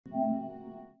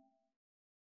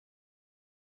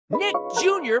Nick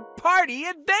Jr. Party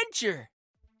Adventure!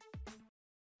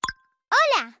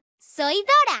 Hola, soy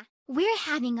Dora. We're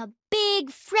having a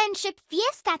big friendship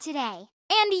fiesta today,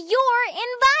 and you're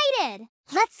invited.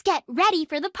 Let's get ready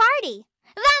for the party.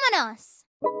 Vámonos!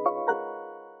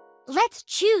 Let's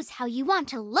choose how you want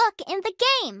to look in the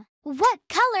game. What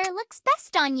color looks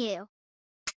best on you?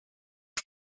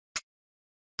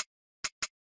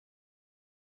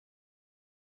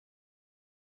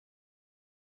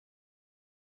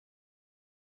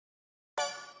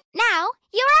 Now,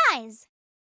 your eyes.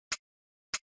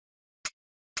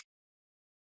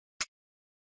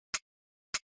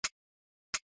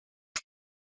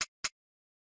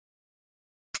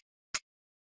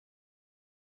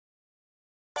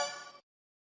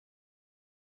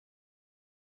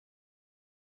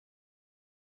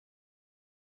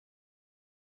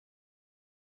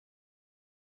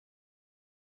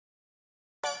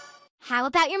 How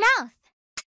about your mouth?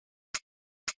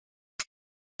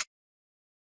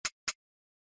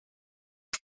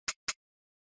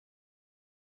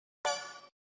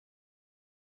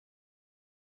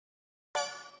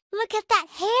 Look at that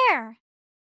hair!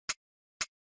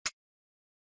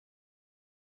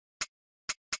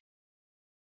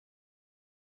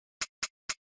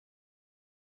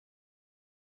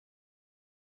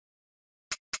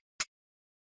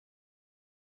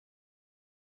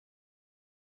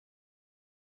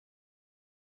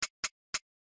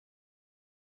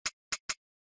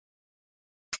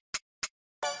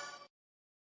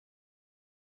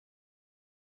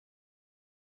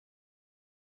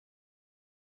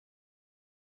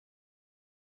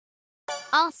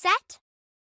 All set?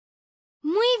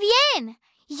 Muy bien!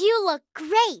 You look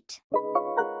great!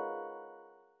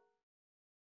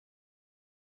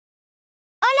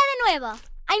 Hola de nuevo!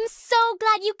 I'm so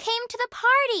glad you came to the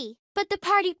party! But the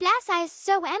party plaza is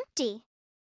so empty.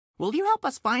 Will you help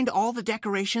us find all the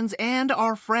decorations and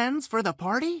our friends for the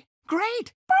party?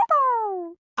 Great!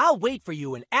 I'll wait for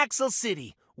you in Axel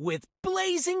City with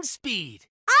blazing speed.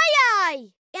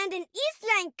 Aye! And in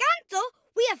Isla Encanto,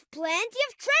 we have plenty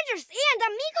of treasures and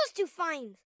amigos to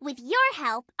find. With your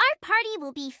help, our party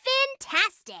will be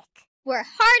fantastic. We're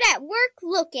hard at work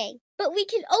looking, but we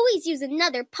can always use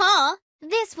another paw.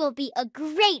 This will be a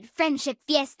great friendship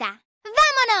fiesta.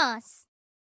 Vámonos!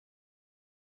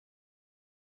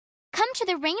 Come to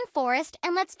the rainforest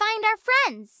and let's find our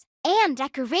friends. And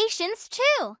decorations,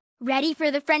 too. Ready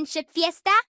for the friendship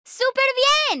fiesta? Super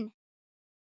bien!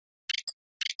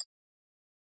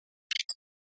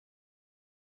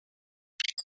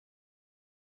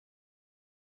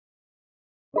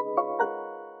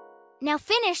 Now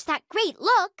finish that great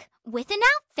look with an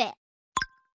outfit.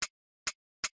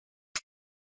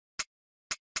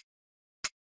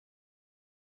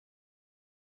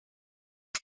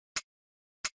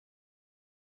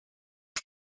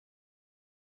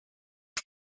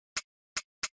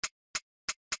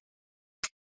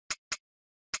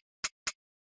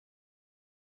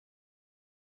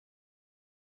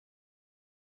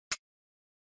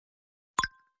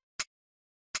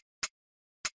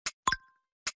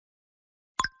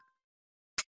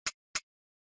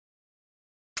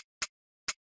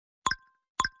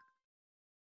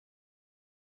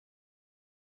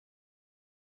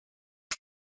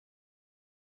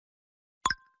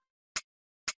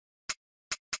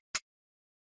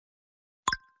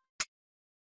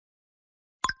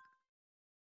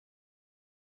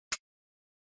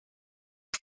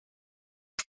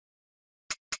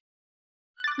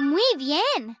 Muy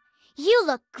bien! You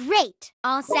look great.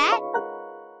 All set?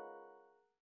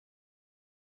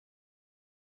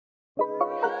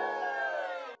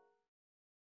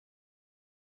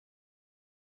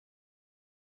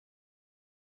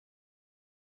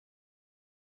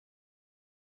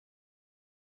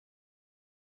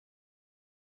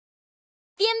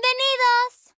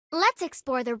 Bienvenidos! Let's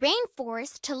explore the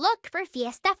rainforest to look for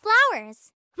fiesta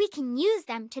flowers. We can use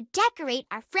them to decorate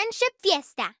our friendship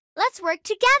fiesta. Let's work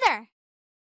together.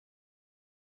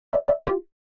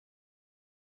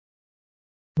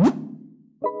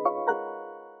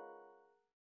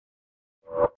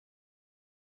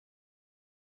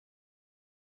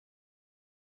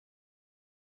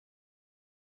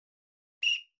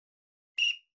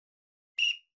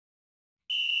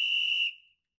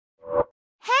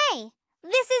 Hey,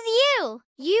 this is you!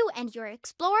 You and your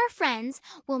explorer friends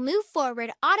will move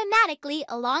forward automatically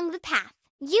along the path.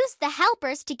 Use the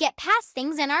helpers to get past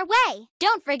things in our way.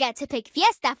 Don't forget to pick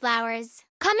fiesta flowers.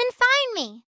 Come and find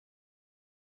me.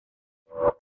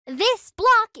 This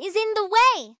block is in the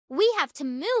way. We have to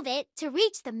move it to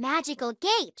reach the magical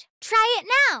gate. Try it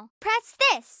now. Press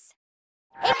this.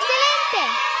 Excelente!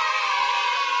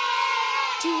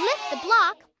 To lift the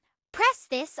block, press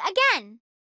this again.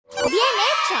 Bien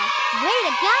hecho! Way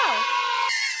to go!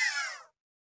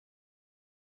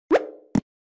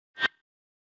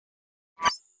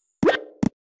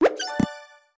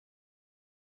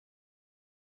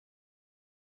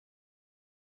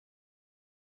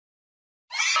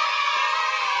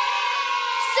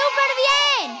 Super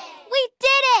bien! We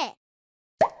did it!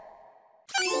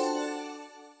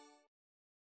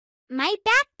 My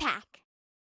backpack.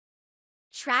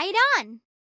 Try it on.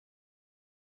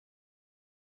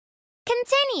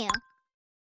 Continue.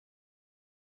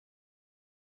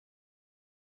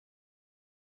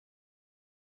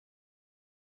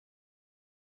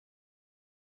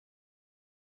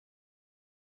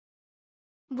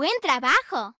 Buen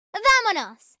trabajo.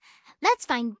 Vámonos. Let's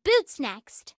find Boots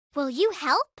next. Will you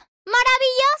help?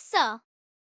 Maravilloso!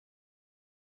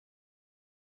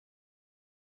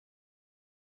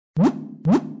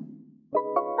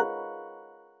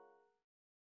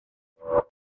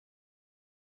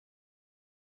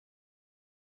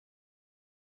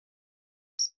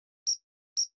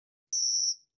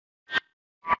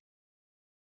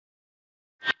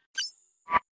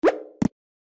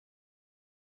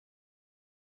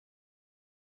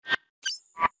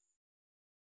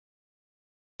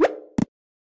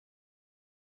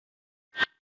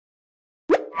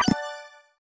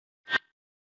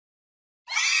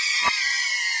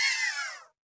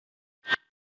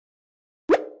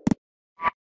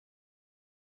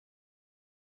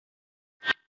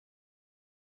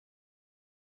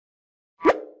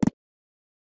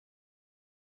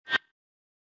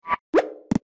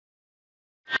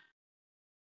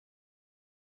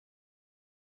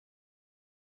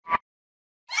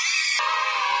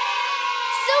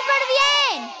 Super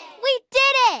bien! We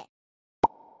did it!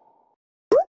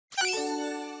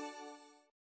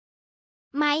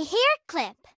 My hair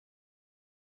clip.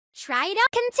 Try it on.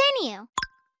 Continue.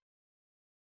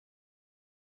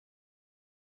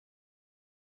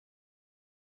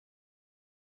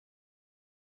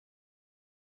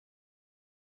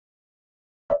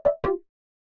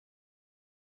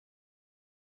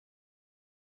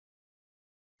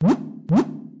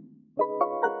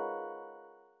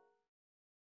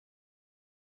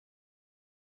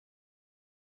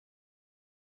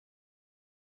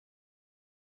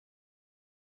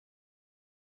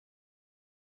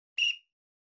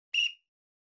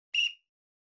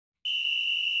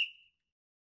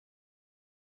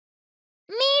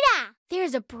 Mira!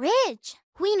 There's a bridge.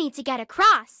 We need to get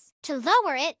across. To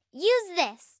lower it, use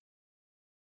this.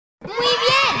 Muy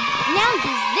bien! Now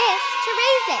use this to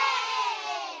raise it.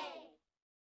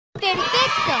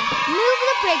 Perfecto! Move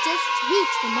the bridges to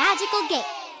reach the magical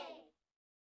gate.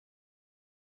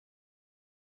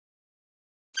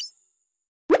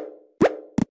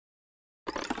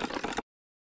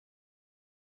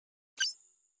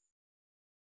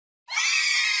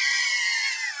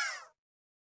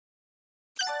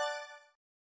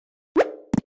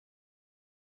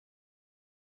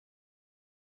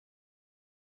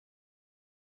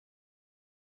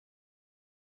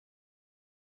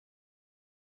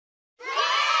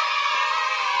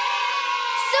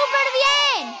 Super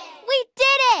bien! We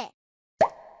did it!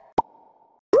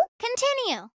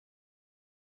 Continue.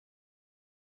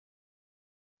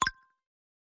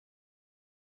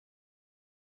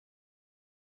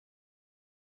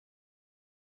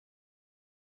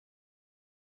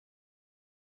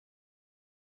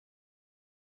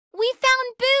 We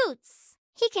found Boots!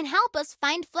 He can help us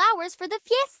find flowers for the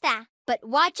fiesta. But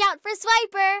watch out for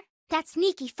Swiper! That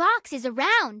sneaky fox is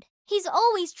around. He's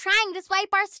always trying to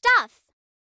swipe our stuff.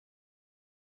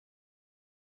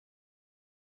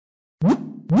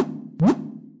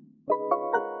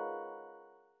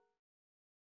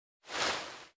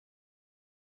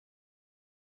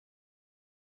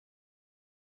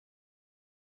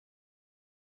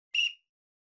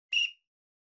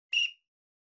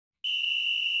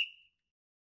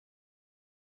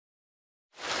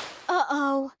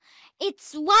 Uh-oh.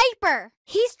 It's Swiper.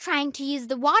 He's trying to use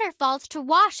the waterfalls to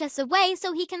wash us away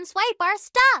so he can swipe our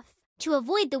stuff. To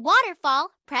avoid the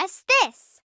waterfall, press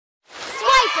this.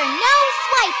 Swiper, no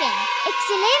swiping!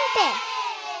 Excelente!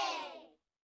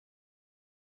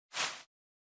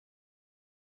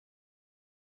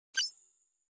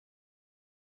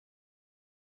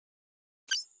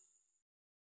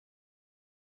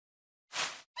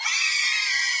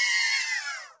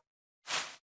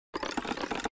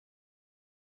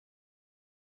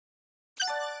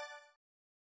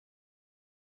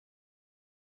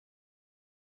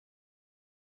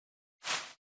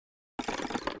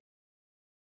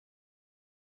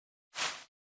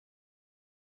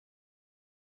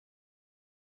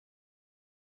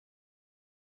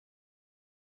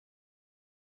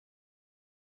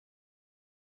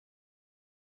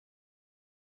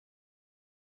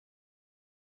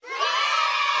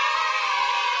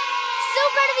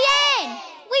 bien!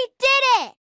 We did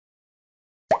it!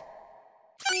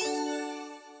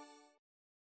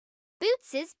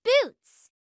 Boots' boots.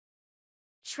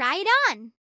 Try it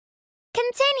on.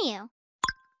 Continue.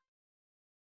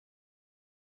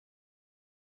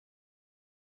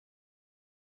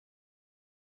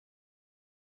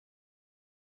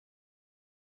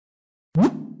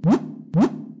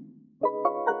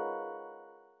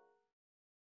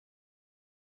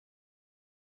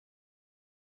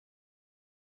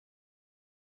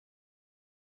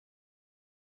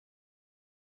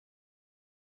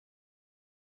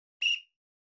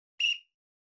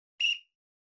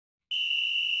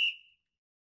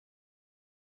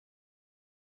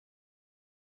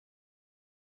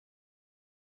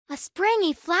 A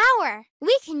springy flower.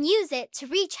 We can use it to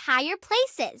reach higher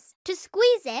places. To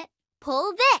squeeze it,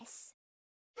 pull this.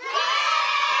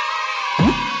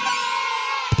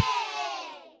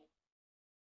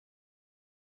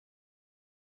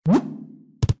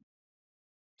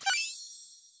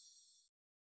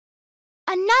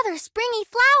 Another springy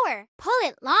flower. Pull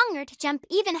it longer to jump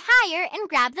even higher and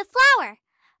grab the flower.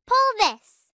 Pull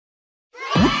this.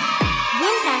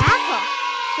 Buen carajo.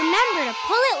 Remember to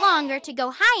pull it longer to go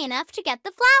high enough to get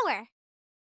the flower.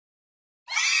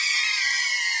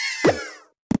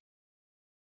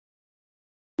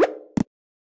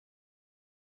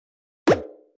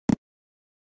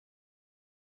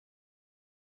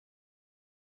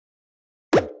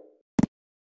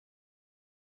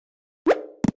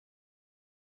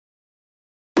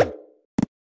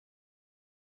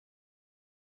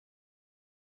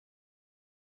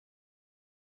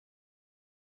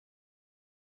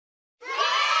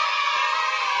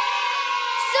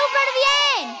 Super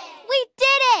bien! We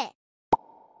did it!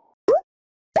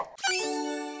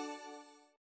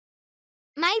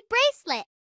 My bracelet.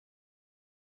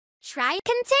 Try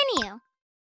continue.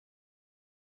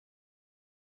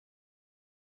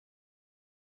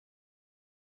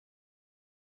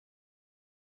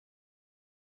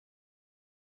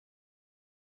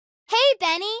 Hey,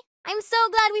 Benny! I'm so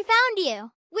glad we found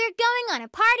you. We're going on a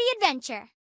party adventure.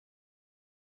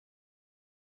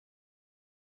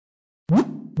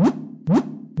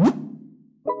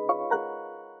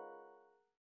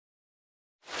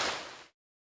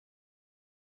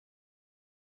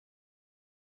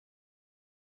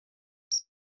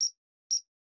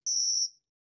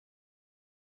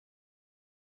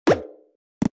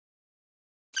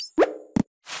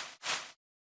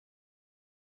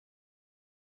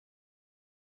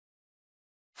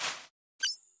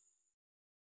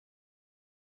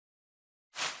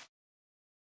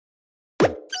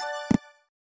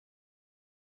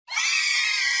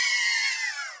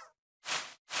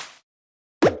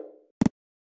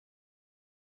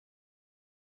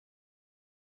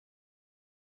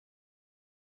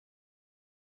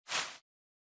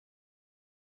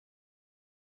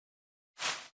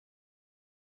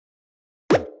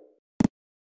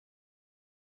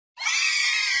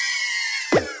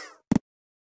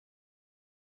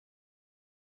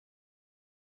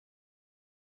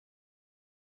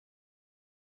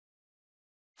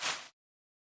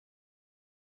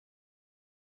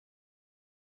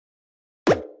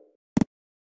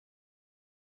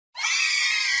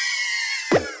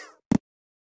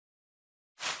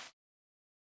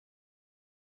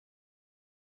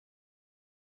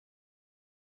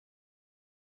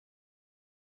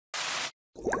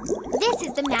 This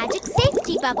is the magic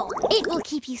safety bubble. It will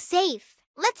keep you safe.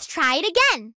 Let's try it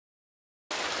again.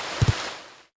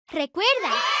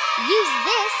 Recuerda, use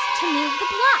this to move the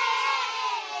blocks.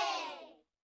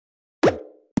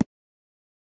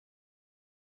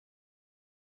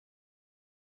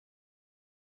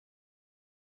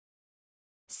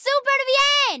 Super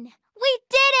bien! We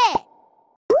did it!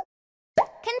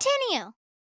 Continue.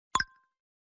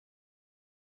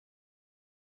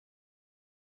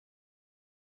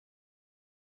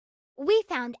 We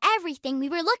found everything we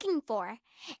were looking for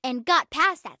and got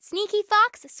past that sneaky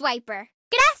fox swiper.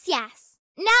 Gracias!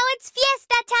 Now it's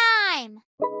fiesta time!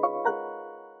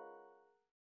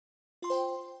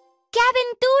 ¡Qué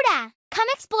aventura! Come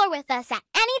explore with us at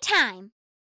any time.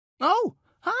 Oh,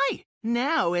 hi!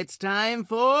 Now it's time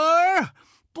for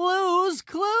Blue's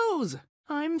Clues.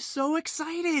 I'm so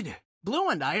excited. Blue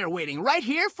and I are waiting right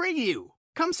here for you.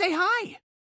 Come say hi.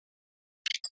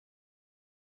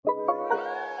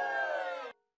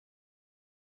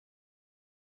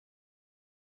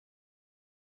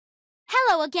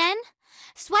 Hello again.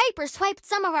 Swiper swiped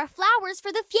some of our flowers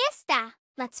for the fiesta.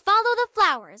 Let's follow the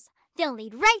flowers. They'll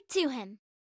lead right to him.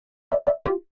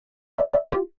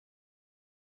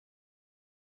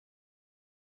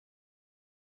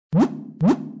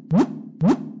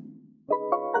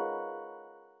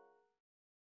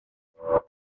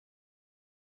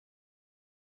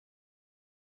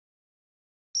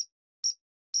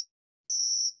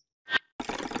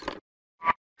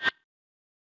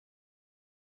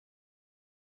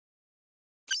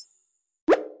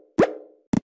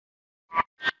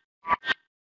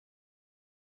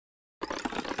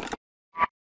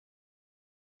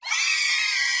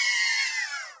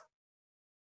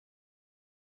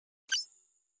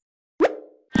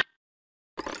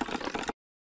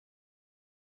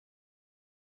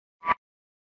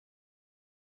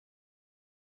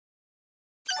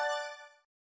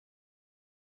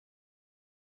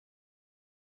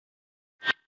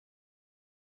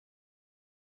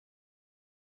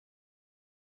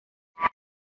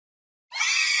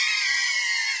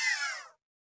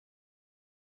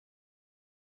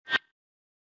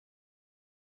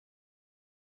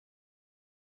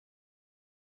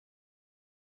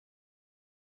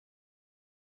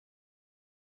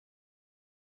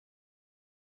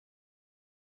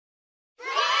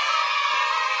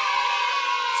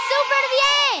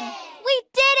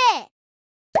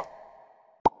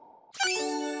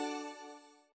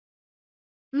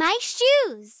 Nice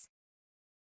shoes.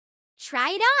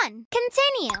 Try it on.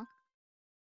 Continue.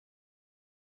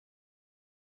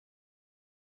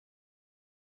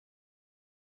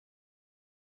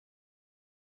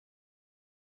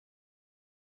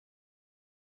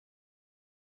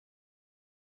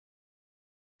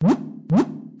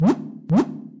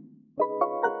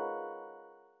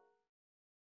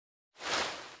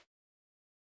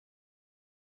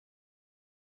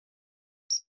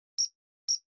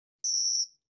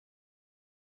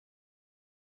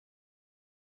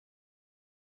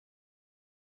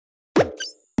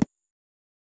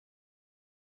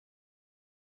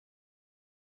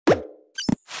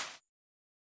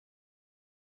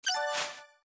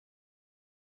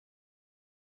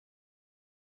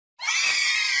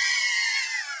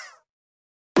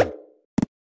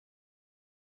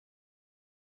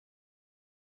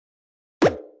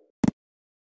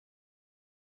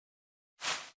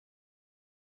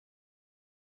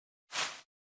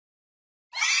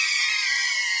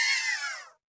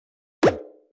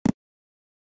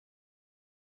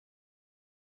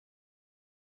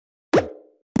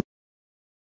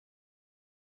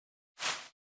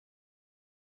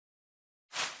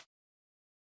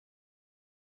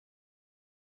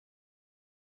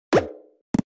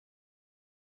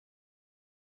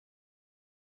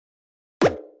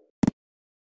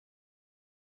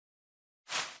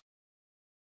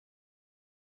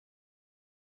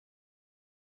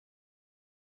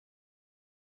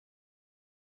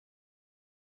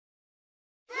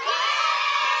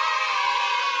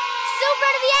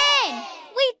 Super bien!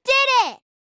 We did it!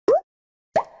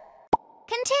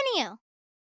 Continue.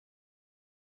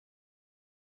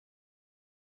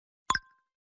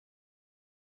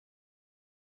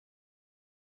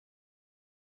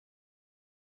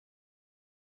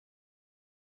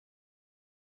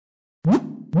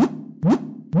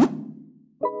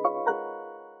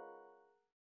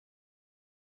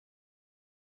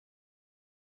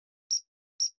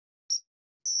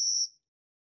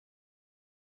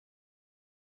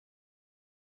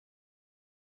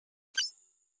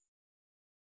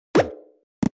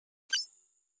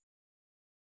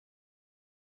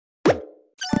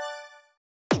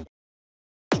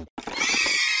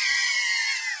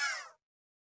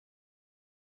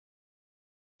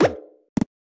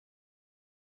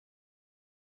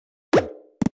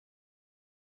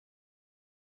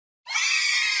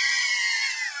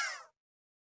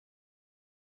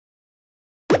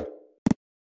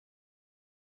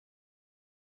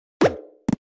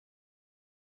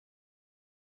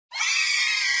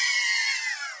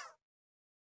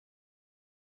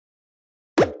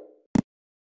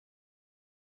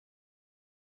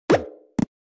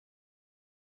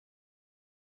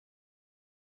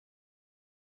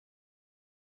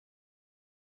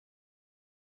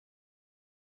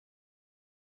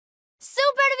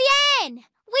 Super bien!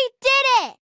 We did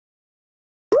it!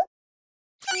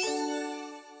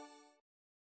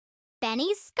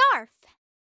 Benny's scarf.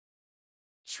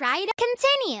 Try to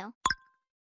continue.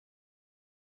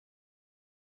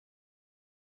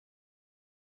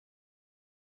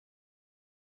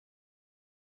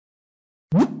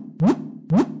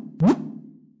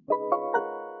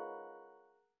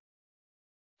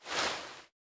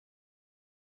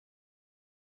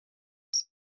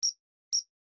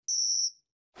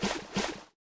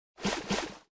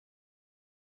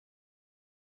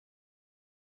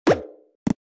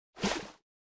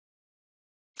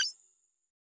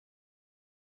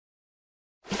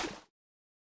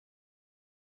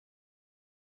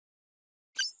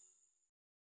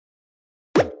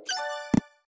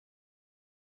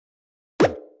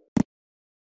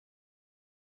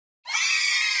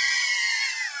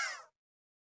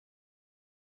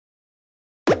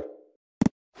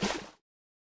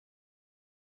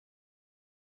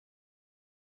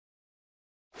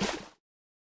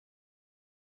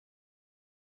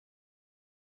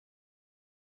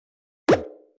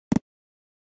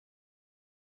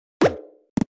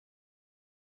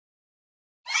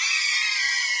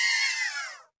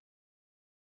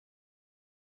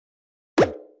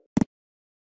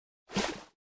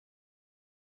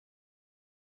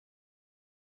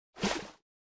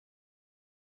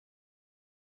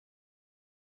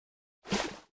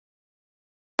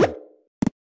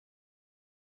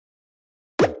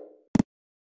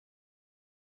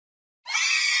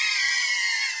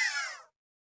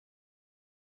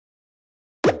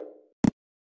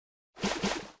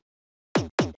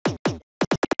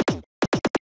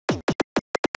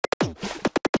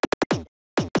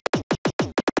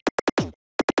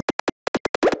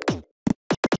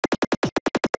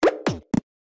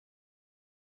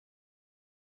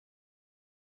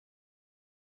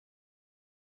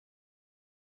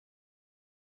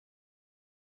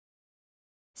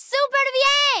 Super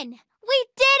bien! We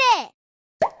did it!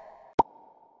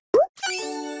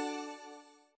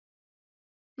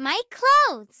 My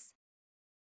clothes.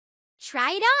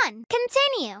 Try it on.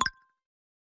 Continue.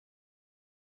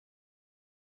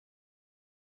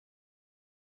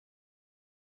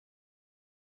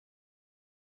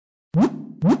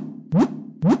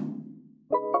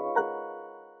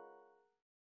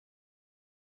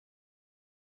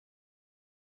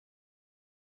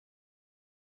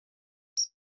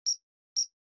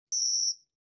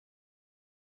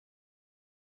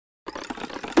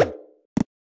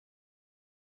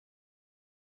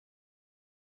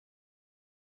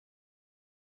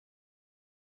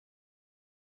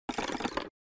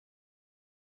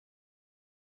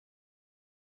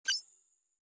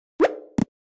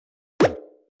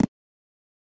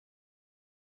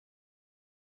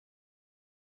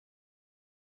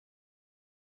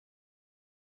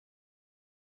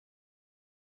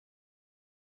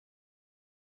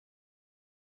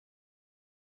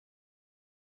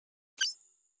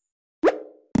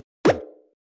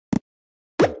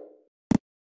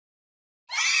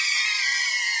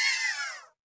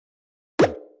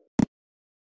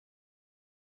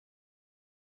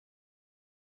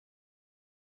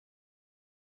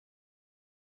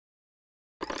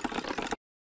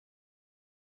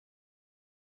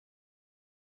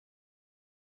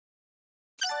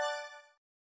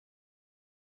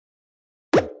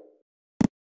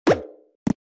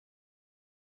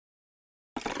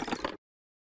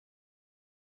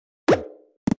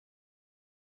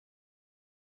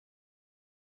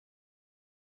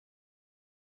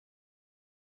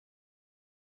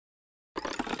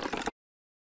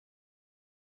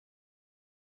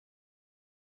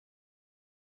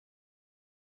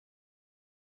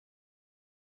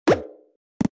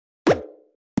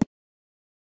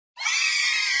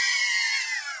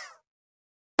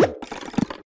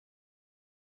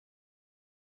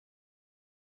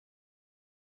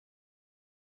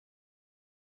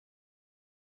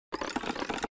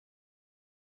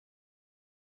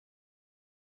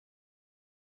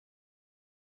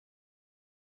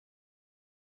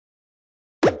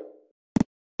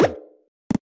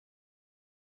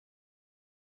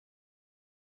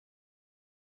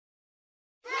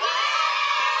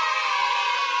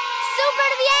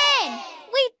 Super bien!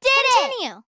 We did it!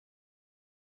 Continue.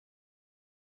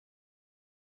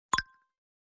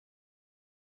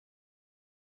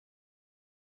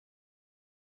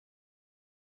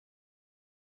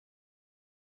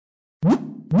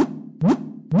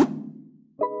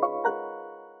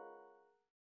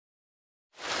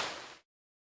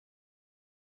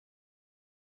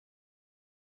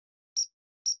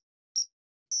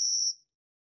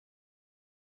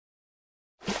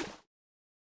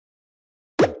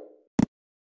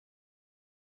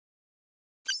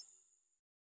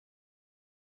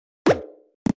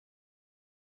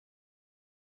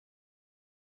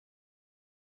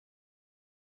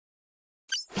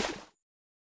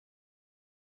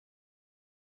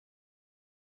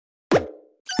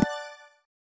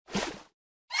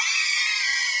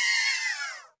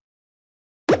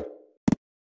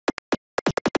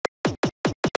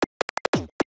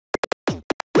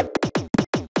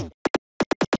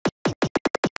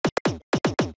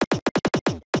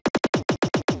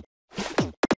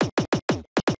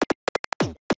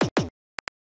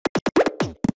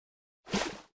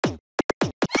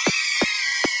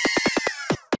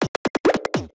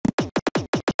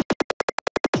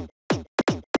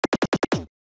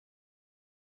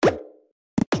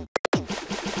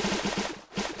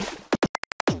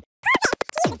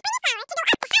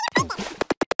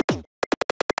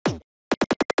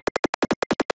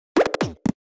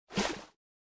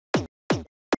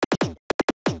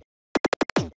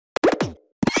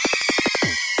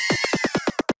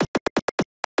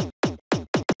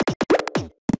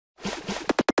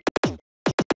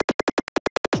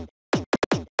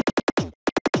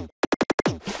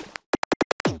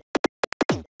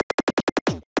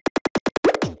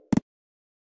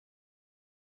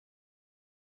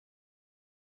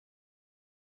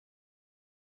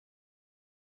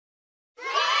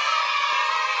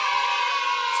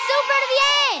 Super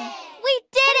bien! We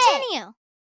did it! Continue.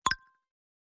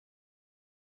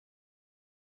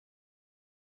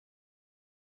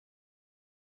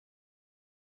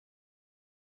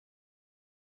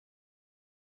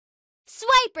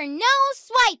 Swiper, no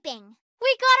swiping!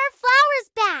 We got our flowers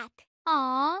back!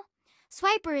 Aw,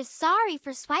 Swiper is sorry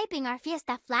for swiping our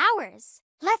fiesta flowers.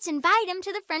 Let's invite him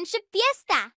to the friendship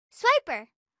fiesta. Swiper,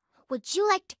 would you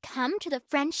like to come to the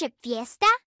friendship fiesta?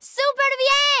 Super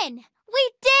bien!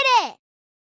 We did it!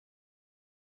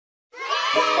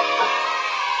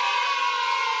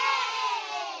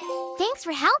 Thanks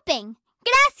for helping.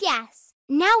 Gracias.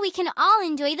 Now we can all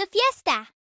enjoy the fiesta.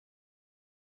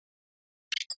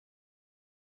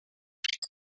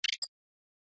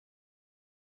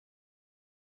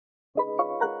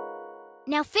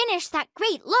 Now finish that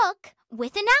great look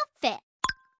with an outfit.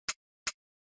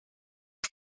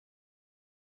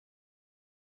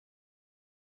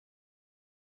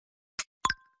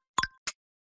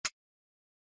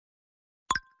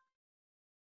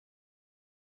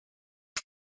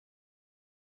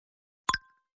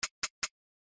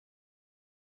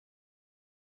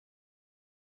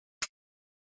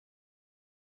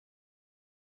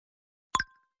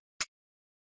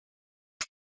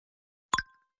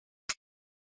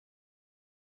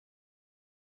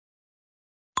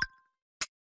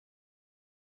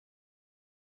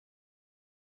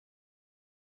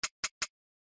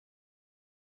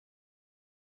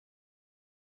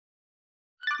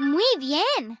 Muy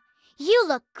bien. You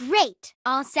look great.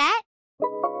 All set?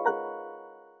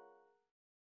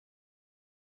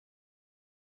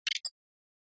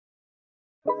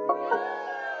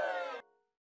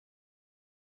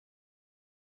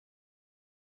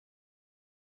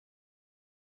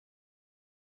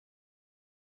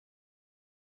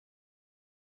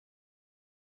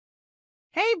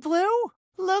 Hey, Blue!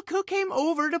 Look who came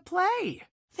over to play.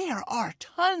 There are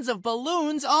tons of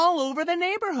balloons all over the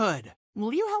neighborhood.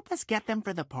 Will you help us get them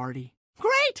for the party?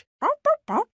 Great!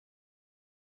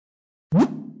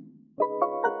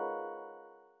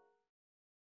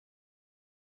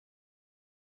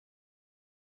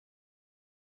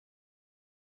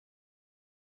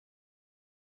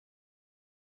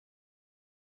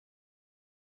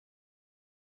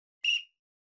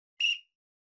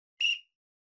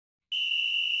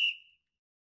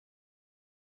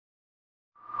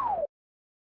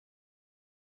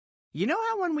 You know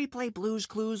how when we play Blue's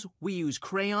Clues, we use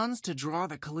crayons to draw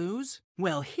the clues?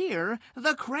 Well, here,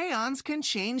 the crayons can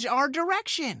change our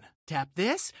direction. Tap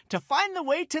this to find the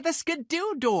way to the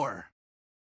skidoo door.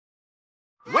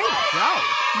 Way to go!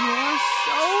 You're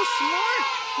so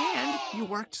smart! And you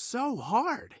worked so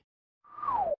hard.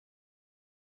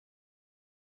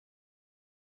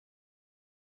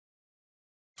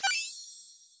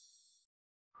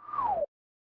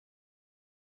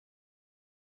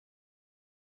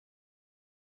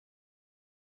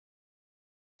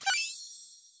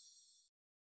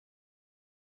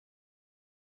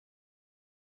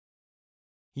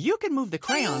 You can move the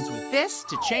crayons with this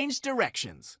to change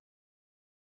directions.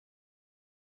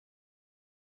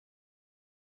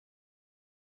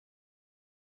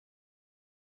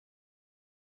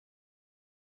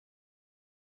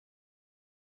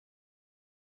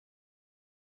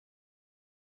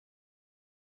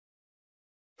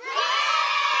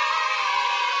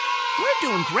 We're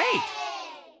doing great!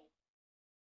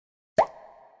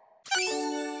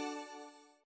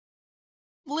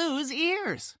 Blue's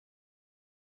ears.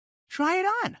 Try it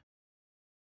on.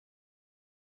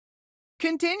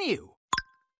 Continue.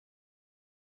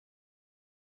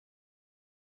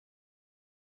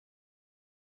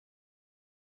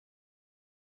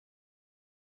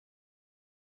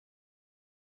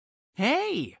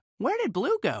 Hey, where did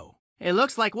Blue go? It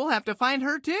looks like we'll have to find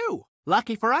her too.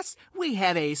 Lucky for us, we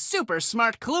have a super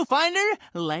smart clue finder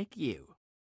like you.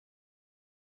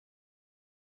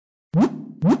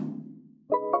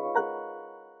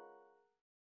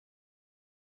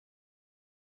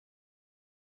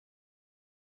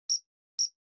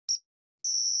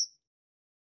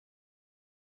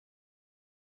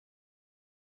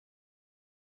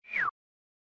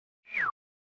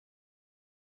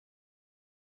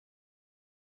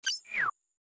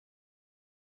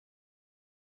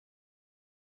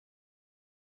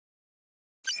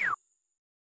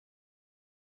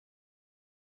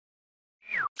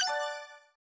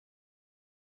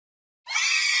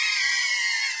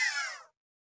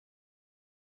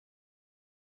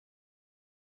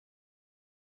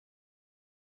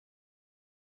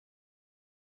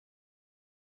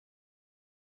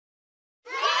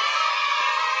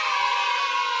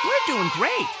 We're doing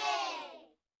great!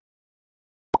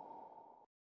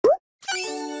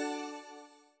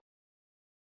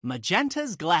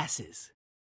 Magenta's glasses.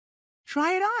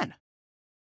 Try it on.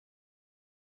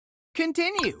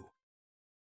 Continue.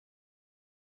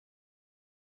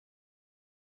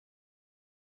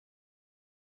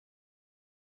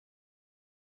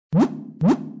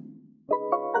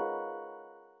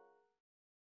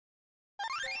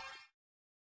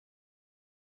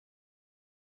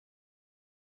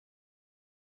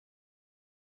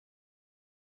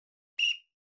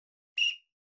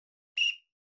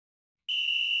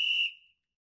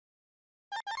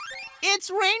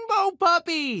 It's Rainbow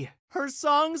Puppy! Her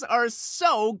songs are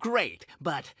so great,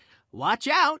 but watch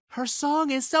out, her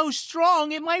song is so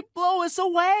strong it might blow us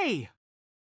away.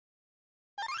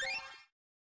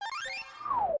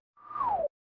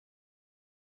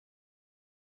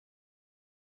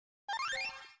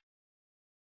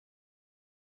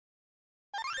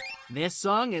 This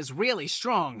song is really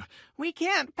strong. We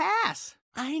can't pass.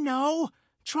 I know.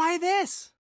 Try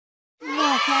this. Look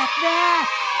at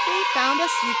that! We found a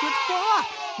secret block.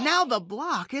 Now the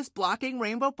block is blocking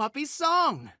Rainbow Puppy's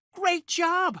song. Great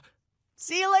job!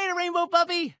 See you later, Rainbow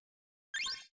Puppy!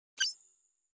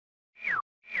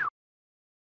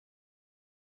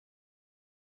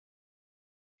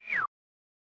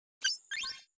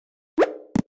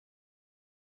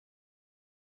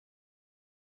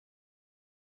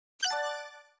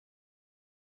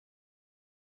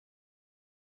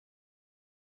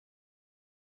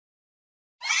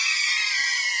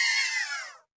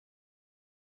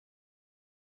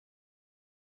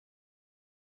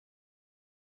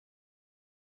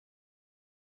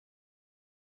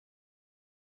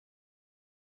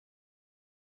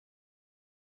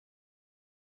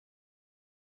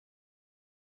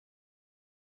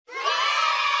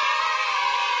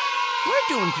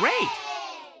 We're doing great!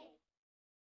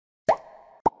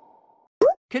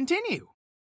 Continue.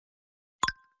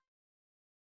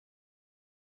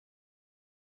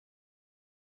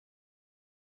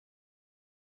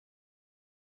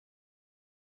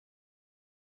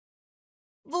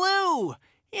 Blue!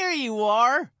 Here you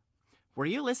are! Were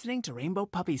you listening to Rainbow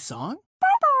Puppy's song?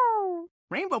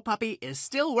 Rainbow Puppy is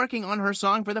still working on her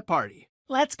song for the party.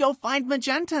 Let's go find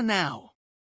Magenta now.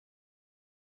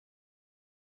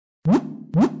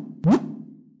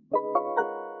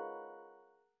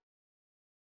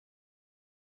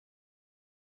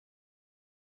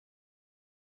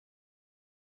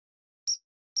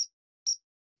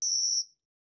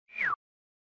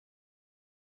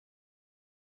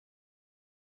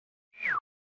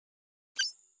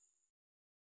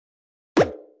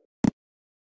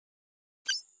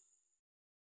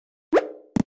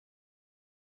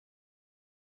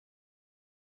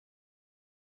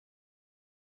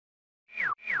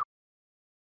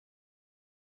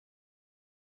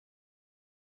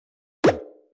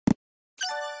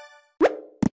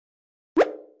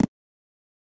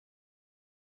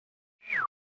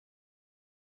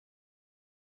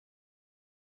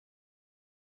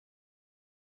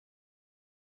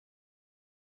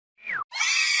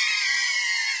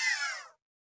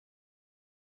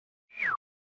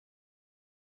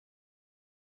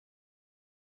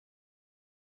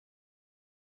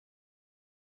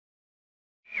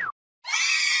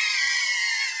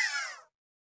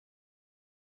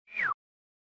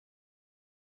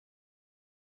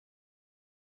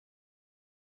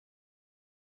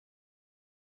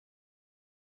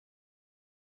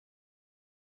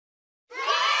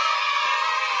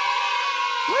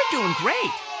 We're doing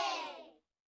great!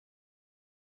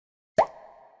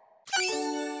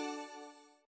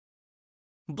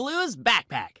 Blue's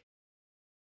backpack.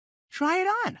 Try it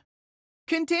on.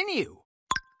 Continue.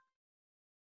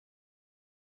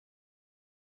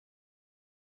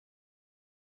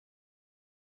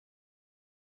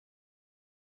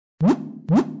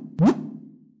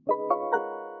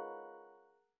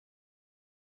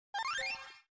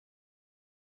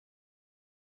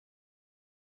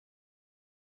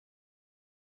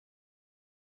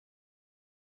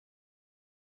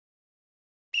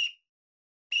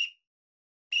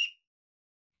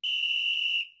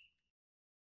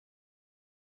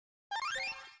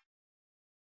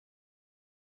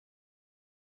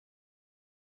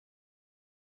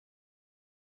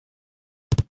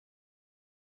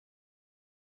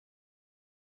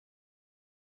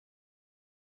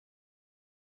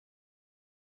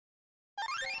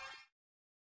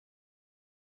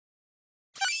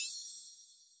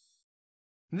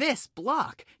 This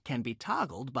block can be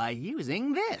toggled by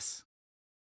using this.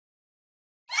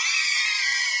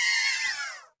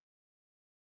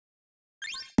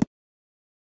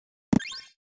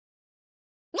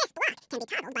 This block can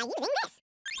be toggled by using this.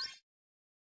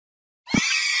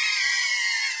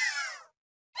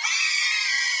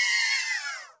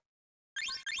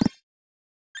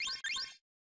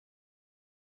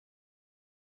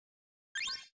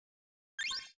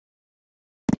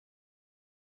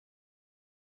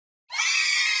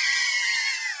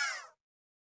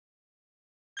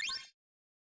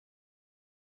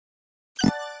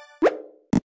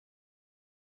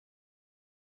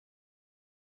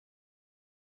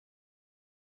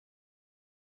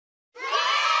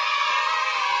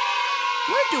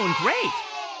 We're doing great!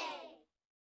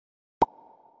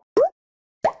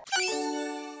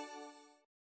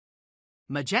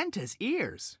 Magenta's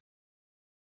ears.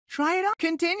 Try it on.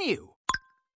 Continue.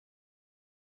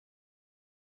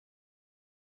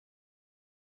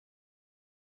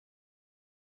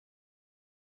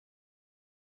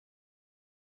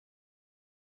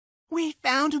 We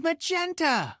found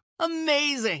magenta!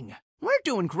 Amazing! We're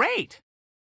doing great!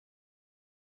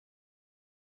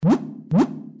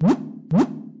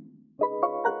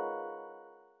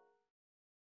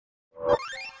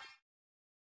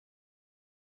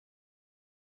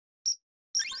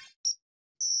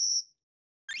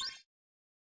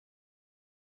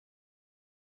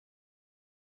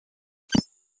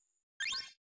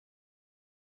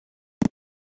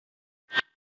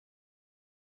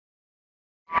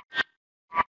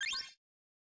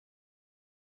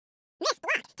 This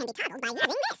block can be toggled by using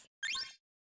this.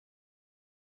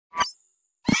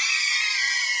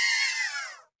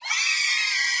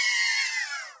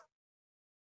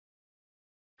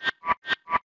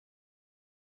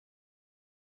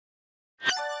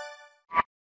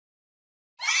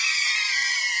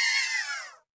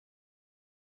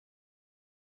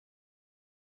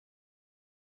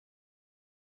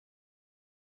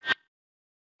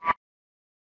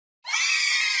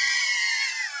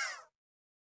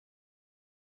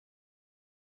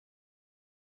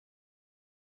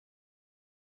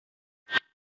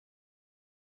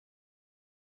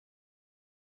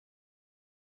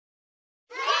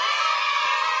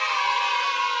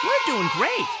 We're doing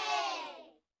great!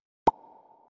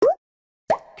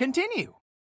 Continue.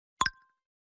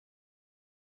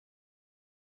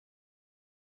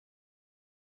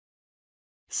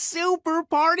 Super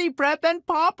party prep and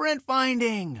paw print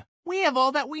finding! We have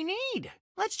all that we need.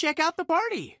 Let's check out the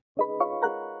party.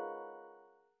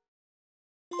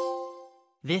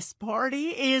 This party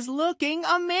is looking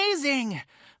amazing!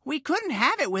 We couldn't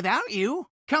have it without you.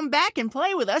 Come back and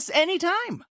play with us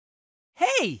anytime.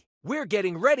 Hey, we're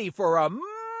getting ready for a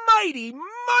mighty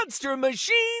Monster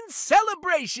Machine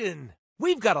celebration!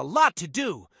 We've got a lot to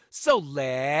do, so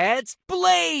let's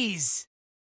blaze!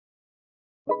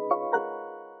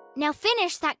 Now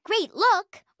finish that great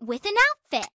look with an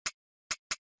outfit.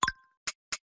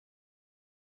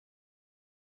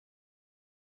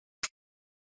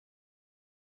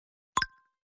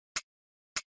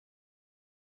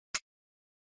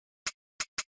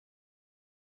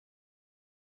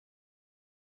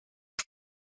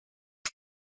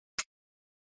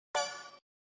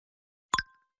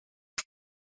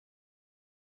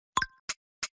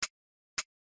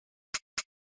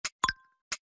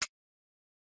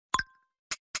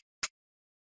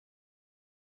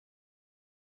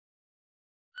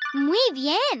 Muy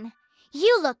bien!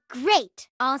 You look great.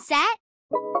 All set?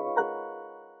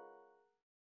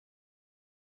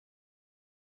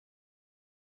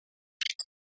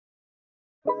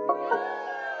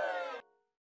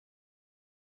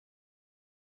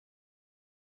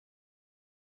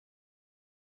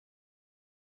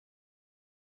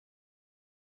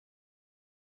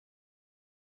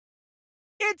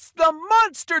 It's the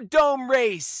Monster Dome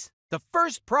race! The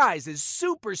first prize is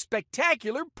super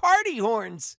spectacular party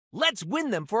horns. Let's win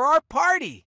them for our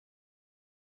party.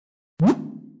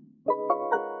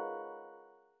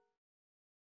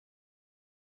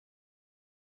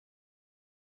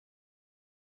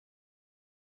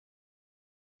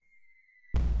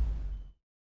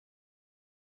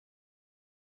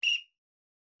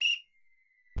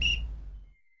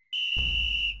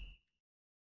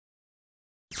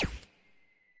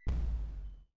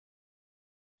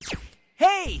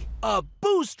 Hey, a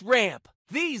boost ramp!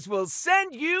 These will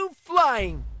send you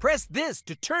flying! Press this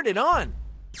to turn it on.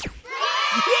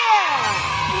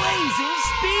 Yeah! Blazing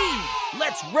speed!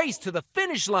 Let's race to the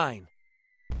finish line.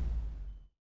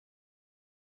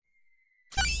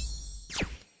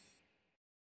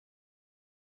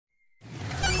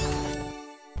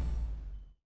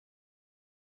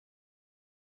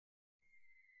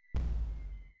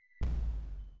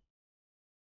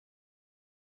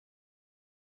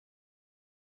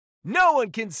 No one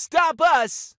can stop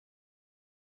us!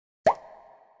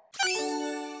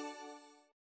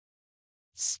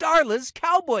 Starla's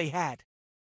cowboy hat.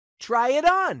 Try it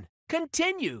on.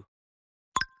 Continue.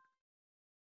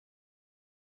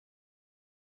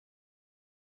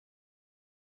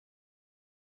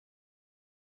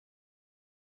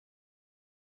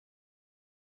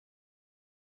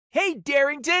 Hey,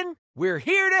 Darrington! We're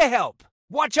here to help.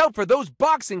 Watch out for those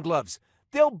boxing gloves.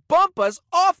 They'll bump us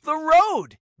off the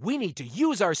road. We need to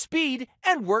use our speed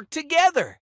and work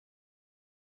together.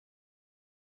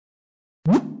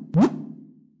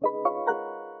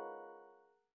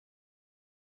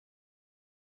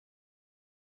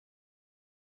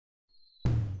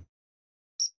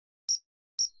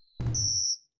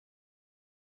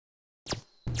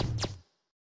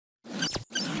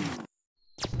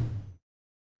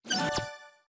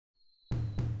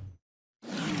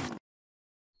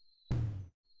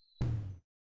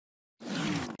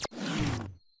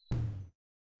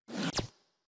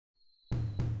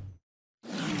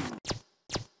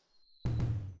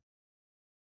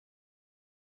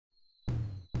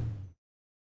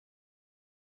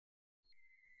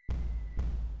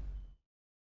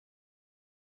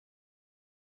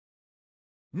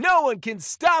 No one can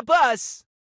stop us!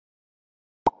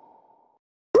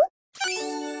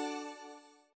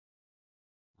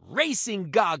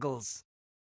 Racing goggles.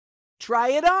 Try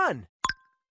it on.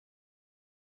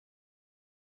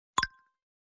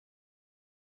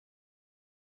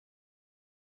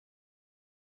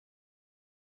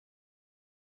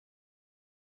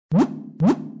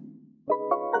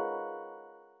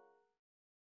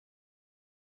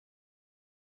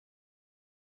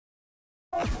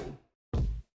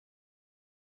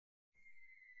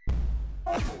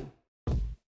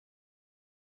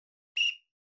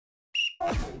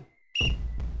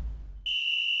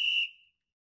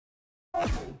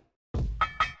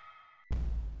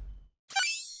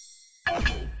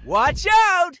 Watch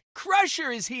out!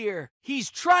 Crusher is here. He's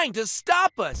trying to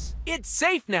stop us. It's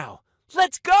safe now.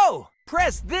 Let's go.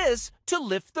 Press this to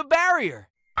lift the barrier.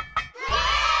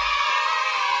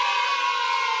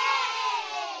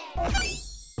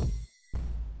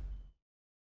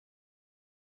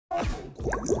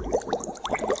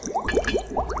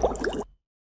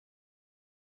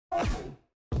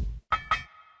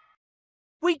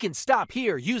 We can stop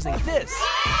here using this.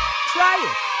 Try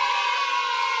it.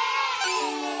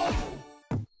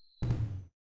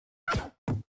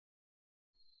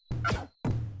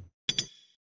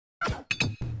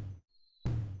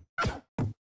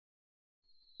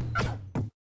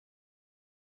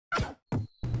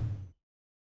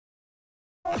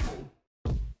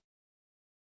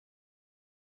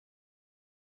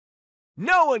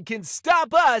 No one can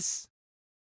stop us!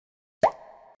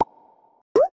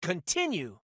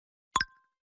 Continue.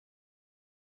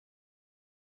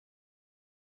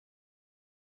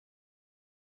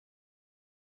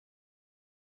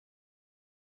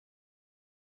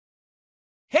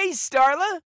 Hey,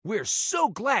 Starla! We're so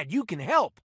glad you can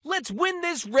help. Let's win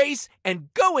this race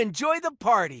and go enjoy the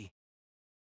party.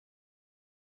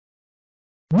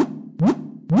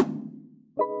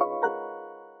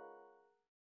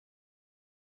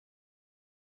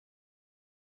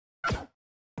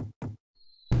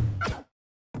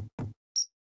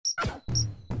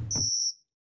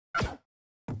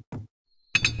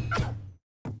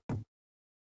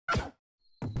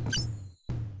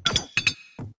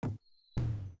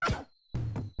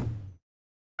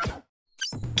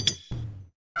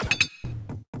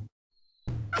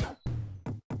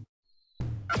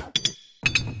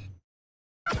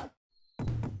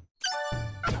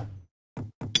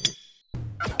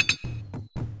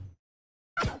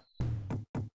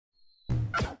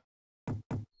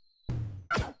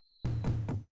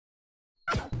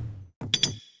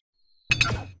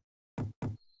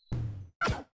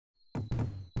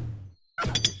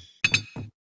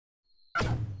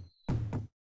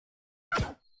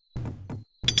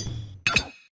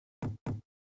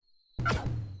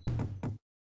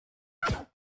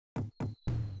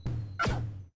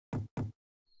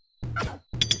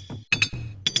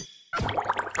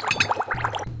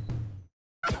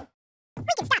 We can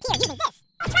stop here using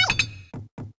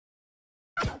this.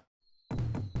 Try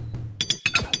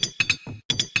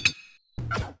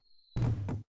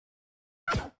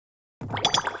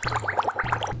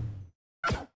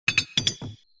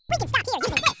it. We can stop here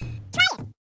using this. Try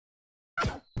it.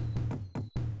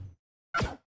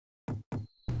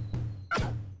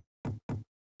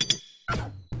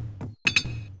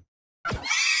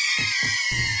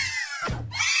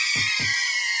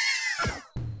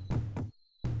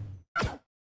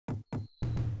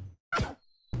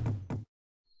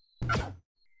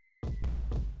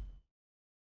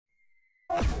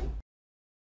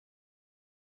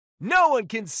 No one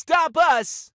can stop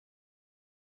us!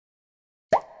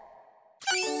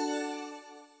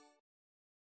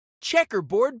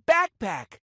 Checkerboard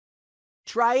backpack.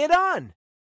 Try it on.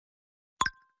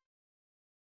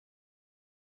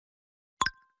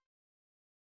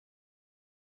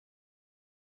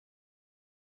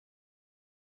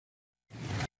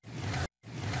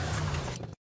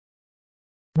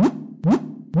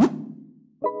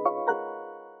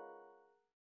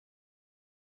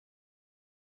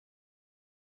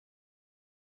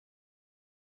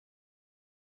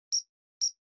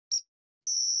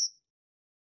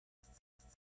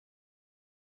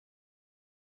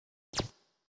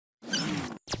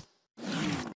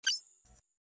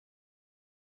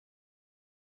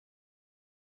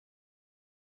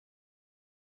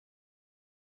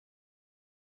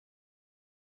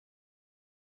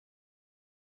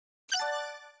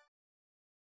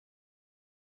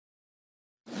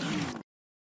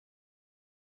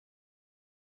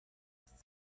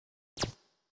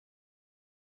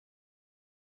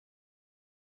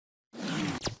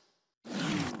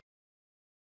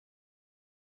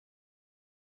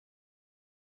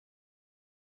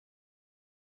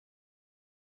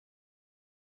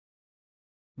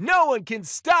 No one can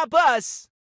stop us!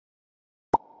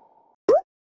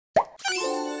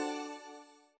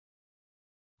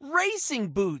 Racing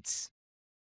boots!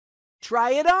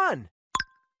 Try it on!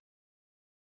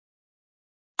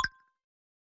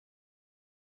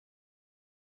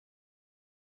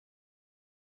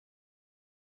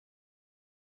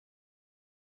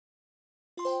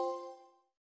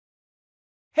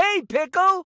 Hey,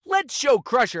 Pickle! Let's show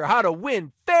Crusher how to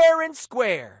win fair and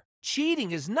square.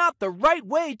 Cheating is not the right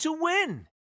way to win.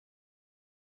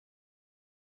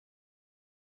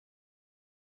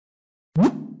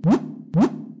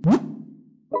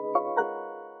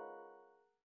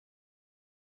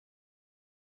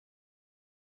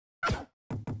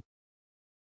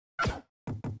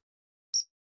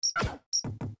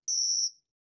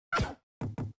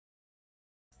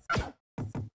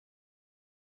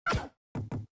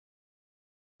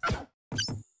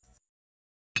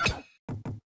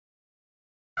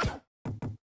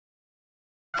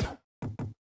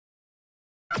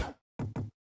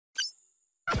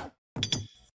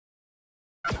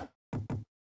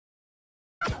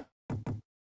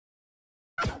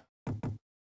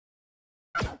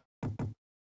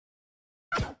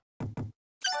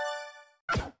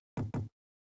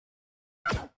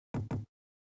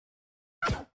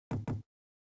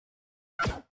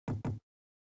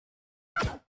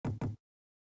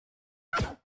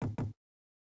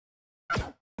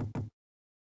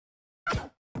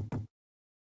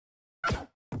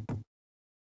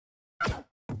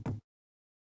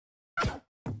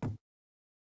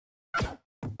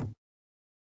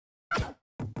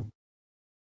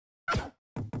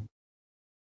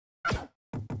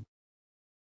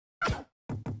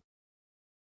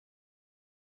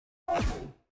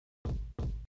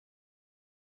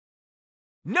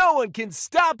 No one can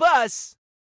stop us!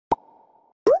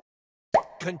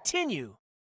 Continue.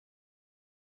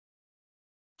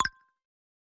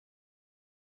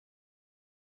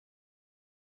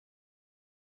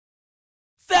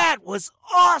 That was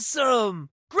awesome!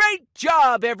 Great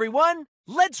job, everyone!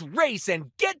 Let's race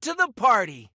and get to the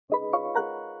party!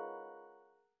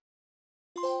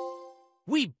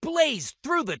 We blazed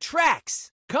through the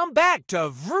tracks! Come back to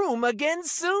Vroom again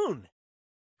soon!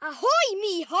 Ahoy,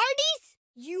 me hearties!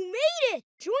 You made it!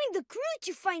 Join the crew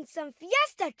to find some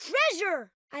Fiesta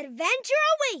treasure! Adventure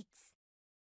awaits!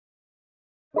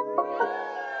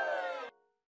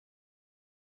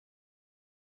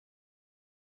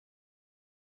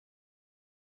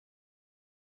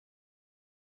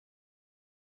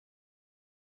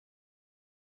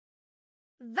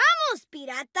 Vamos,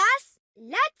 piratas!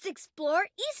 Let's explore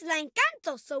Isla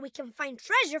Encanto so we can find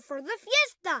treasure for the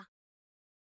fiesta!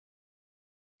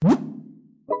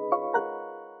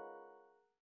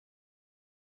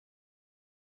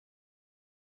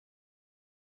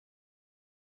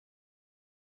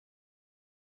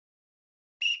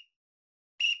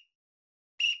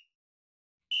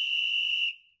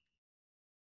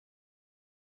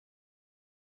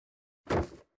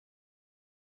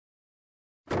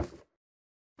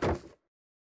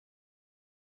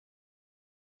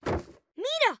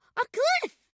 Mira, a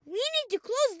cliff! We need to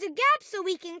close the gap so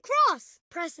we can cross.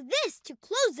 Press this to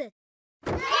close it.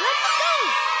 Let's go!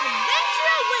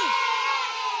 Adventure awaits!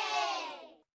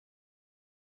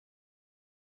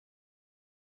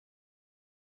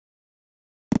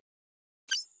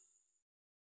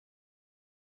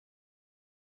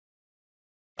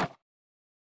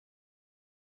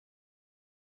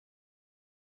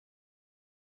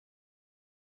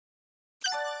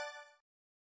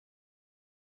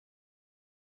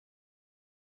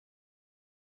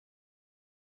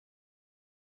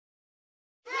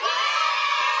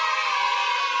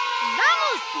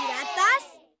 ¡Vamos, piratas!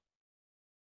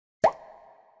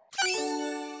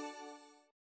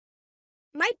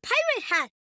 My pirate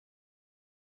hat!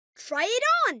 Try it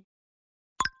on!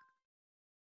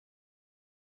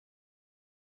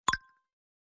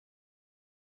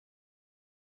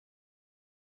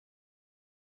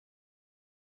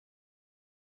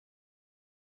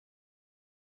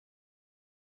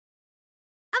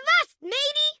 Avast,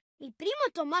 matey! Mi primo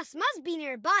Tomás must be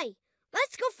nearby.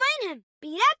 Let's go find him!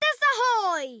 Piratas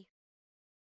ahoy!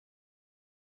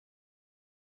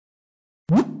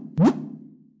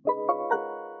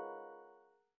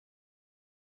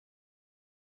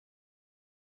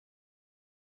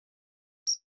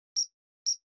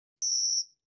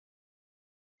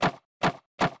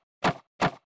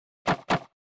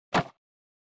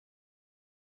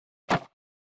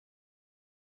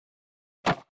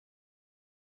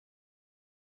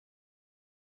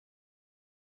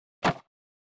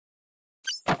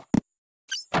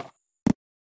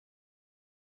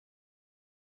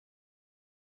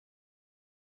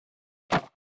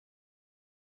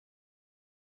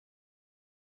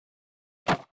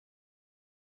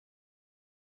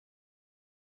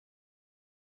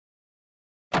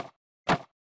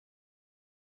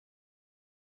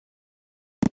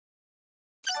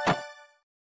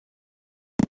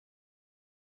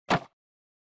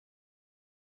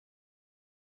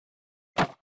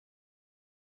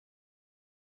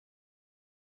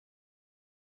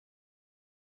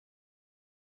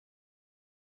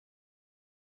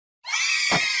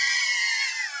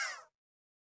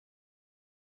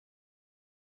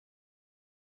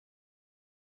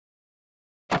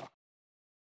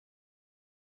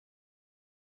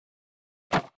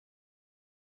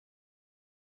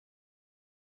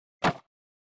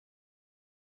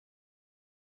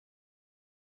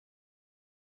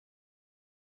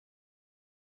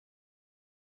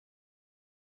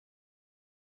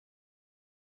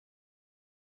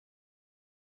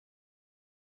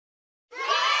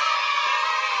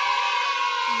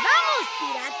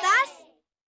 piratas!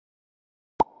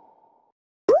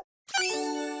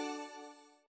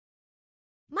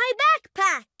 My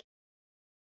backpack!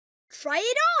 Try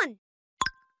it on!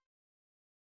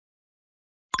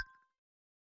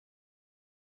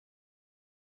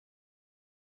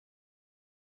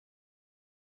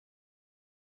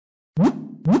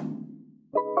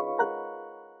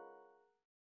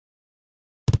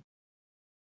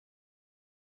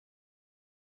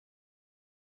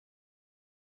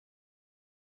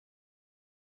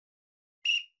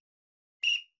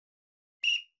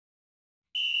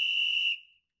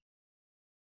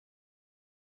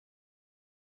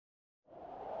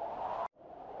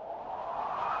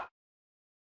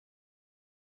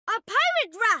 A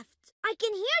pirate raft! I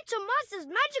can hear Tomas's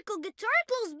magical guitar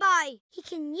close by. He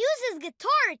can use his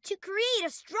guitar to create a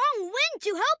strong wind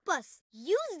to help us.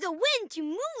 Use the wind to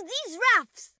move these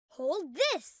rafts. Hold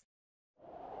this.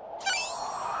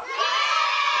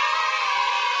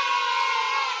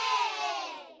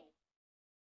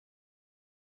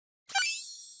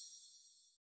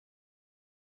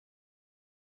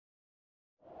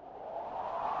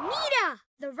 Mira!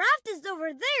 The raft is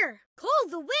over there. Call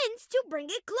the winds to bring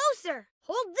it closer.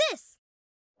 Hold this.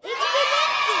 It's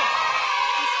connected.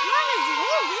 As long as you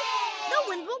hold it, the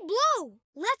wind will blow.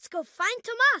 Let's go find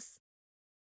Tomas.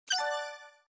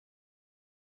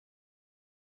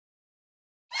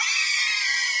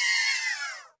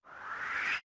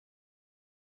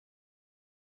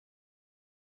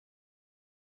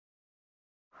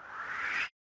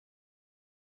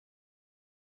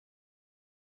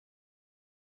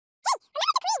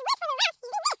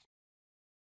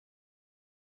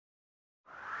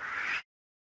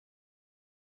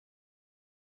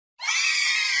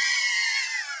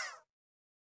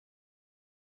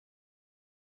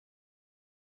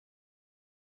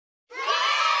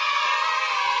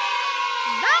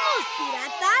 ¡Vamos,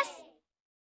 piratas!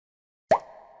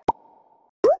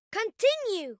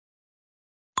 Continue.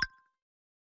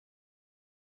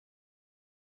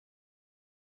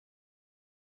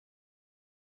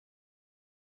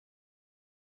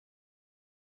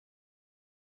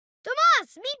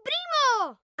 Tomas, mi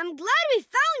primo! I'm glad we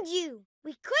found you.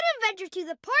 We couldn't venture to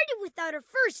the party without our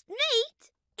first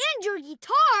mate. And your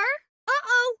guitar.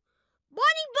 Uh-oh.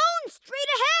 Bonnie Bones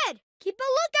straight ahead. Keep a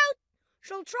lookout.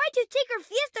 She'll try to take our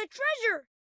fiesta treasure.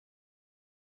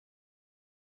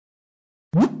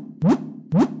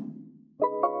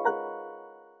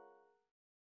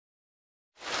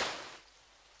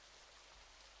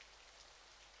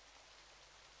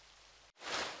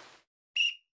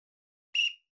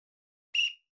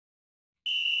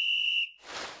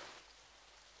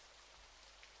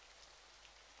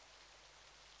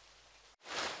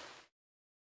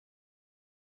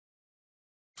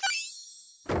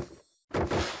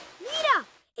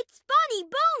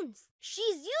 Bones!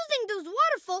 She's using those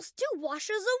waterfalls to wash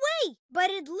us away. But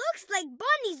it looks like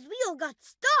Bonnie's wheel got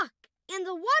stuck and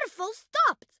the waterfall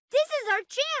stopped. This is our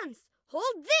chance.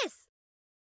 Hold this.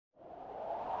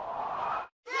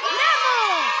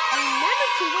 Bravo! Remember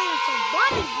to wait until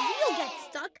Bonnie's wheel gets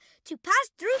stuck to pass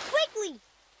through quickly.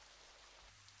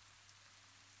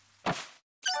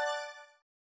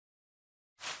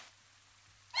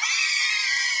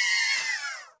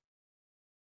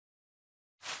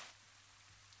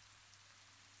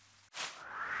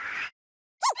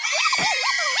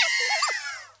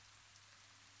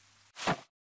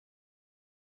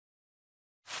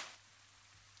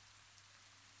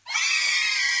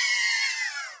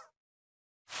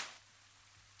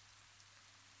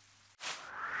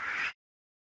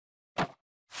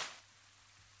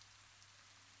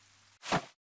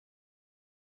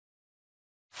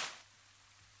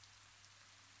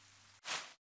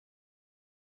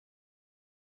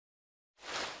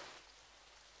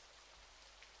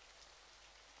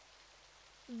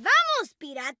 ¡Vamos,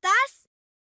 piratas!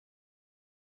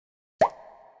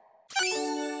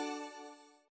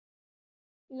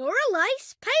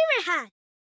 Lorelei's pirate hat.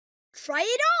 Try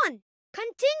it on.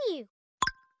 Continue.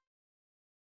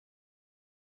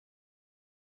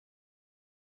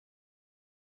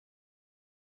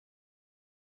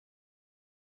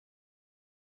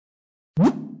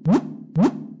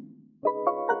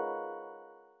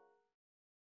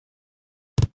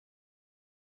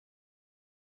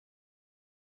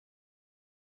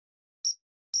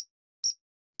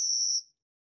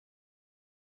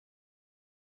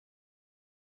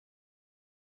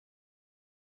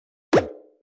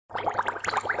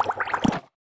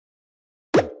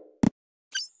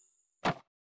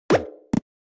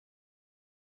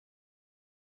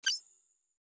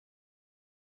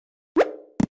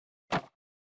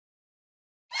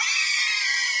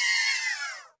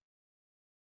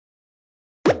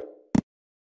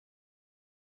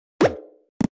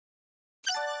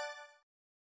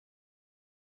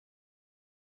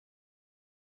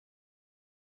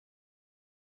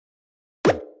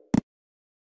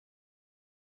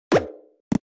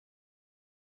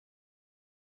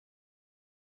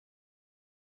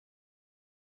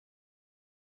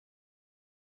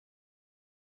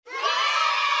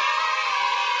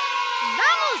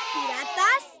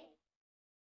 piratas!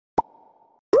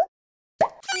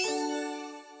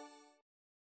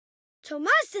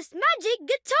 Tomas's magic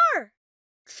guitar!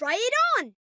 Try it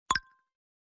on!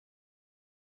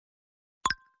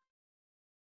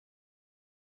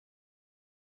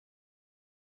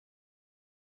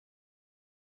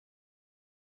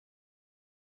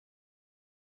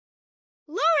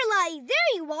 Lorelei,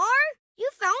 there you are! You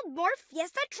found more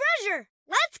Fiesta treasure!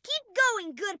 Let's keep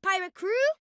going, good pirate crew!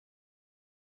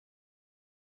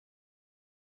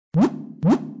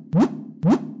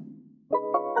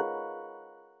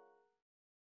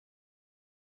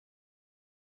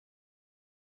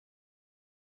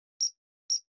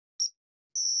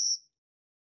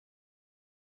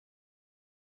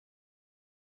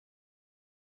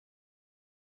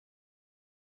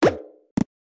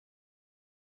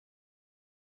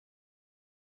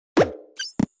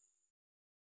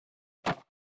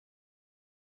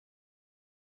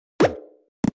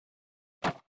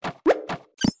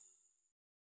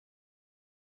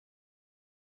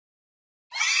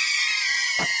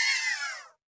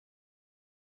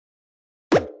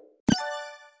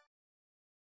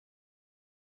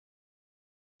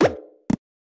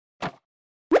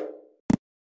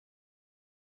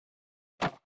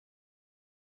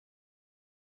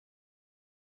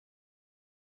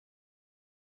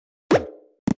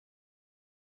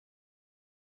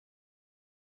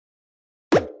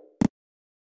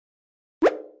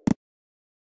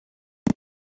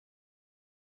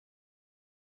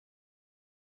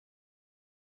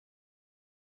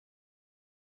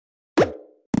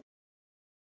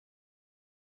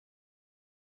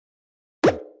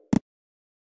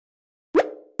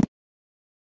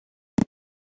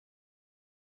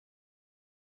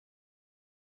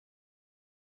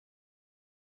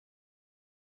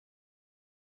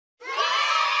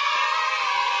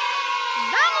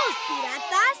 ¡Vamos,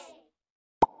 piratas!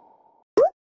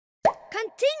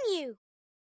 Continue!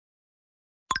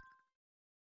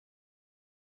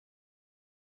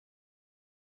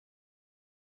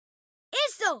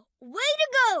 Eso! Way to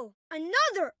go!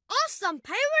 Another awesome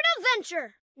pirate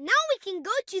adventure! Now we can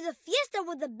go to the fiesta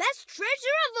with the best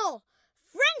treasure of all,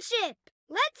 friendship!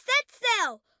 Let's set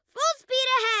sail! Full speed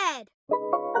ahead!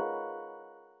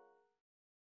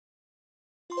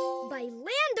 By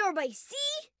land or by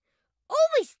sea,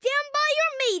 always stand by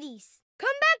your mateys!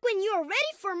 Come back when you're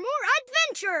ready for more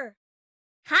adventure!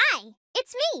 Hi,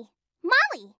 it's me,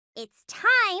 Molly. It's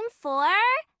time for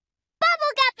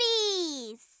Bubble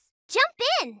Guppies! Jump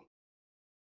in!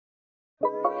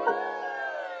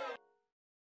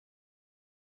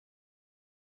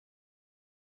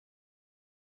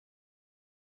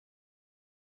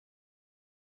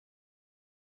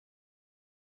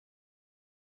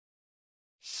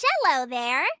 Shello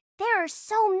there! There are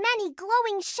so many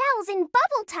glowing shells in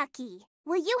Bubble Tucky.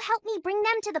 Will you help me bring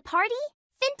them to the party?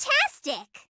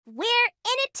 Fantastic! We're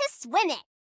in it to swim it!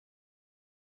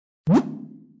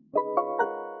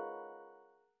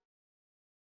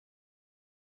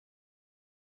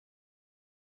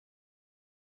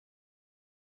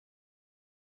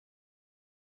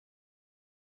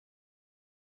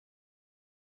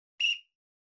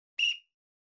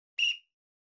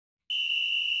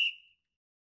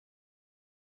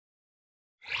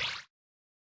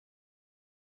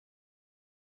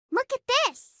 Look at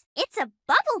this! It's a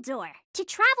bubble door. To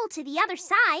travel to the other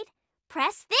side,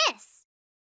 press this.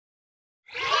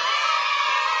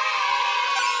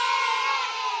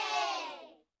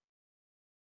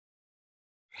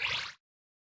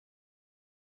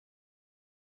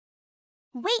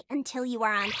 Wait until you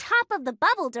are on top of the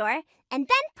bubble door and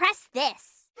then press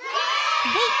this.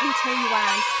 Wait until you are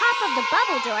on top of the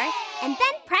bubble door and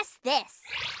then press this.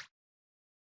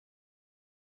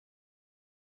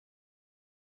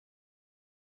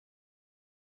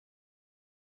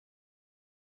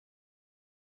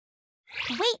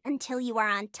 Wait until you are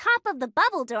on top of the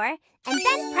bubble door and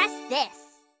then press this.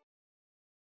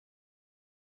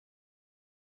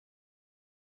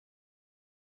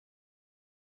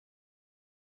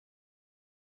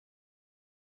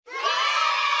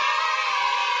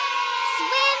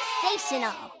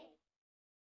 Swim-sational!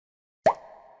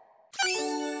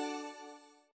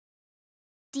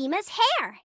 Dima's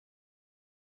hair.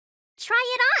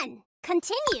 Try it on.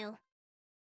 Continue.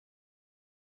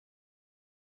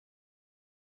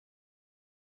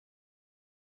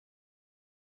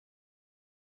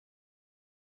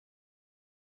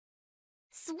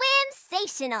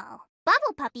 Swim-sational!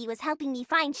 Bubble Puppy was helping me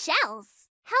find shells.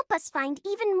 Help us find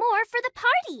even more for the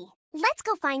party. Let's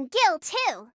go find Gil,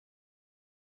 too.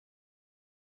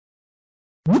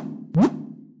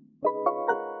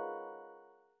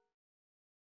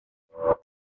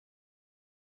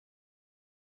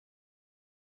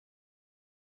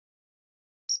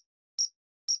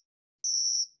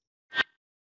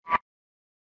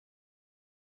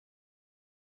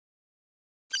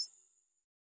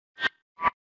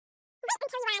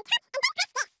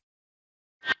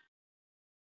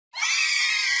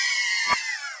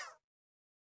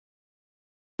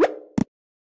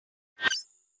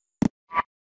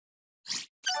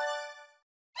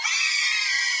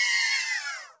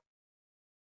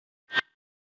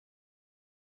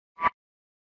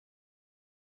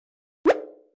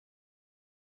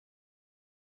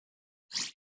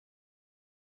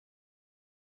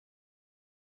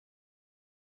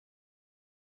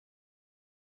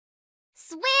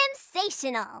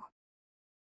 Swim-sational.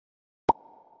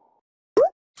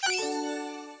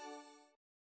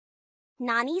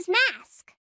 Nani's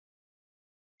mask.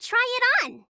 Try it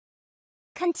on.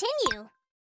 Continue.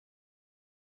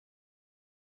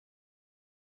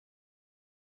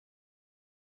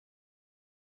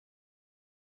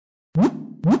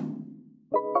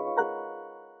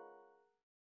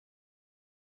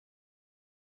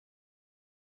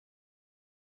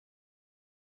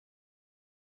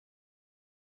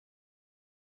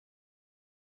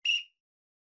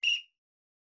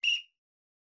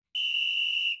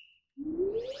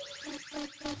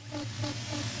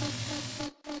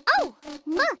 Oh,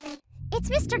 look! It's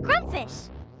Mr. Grumpfish.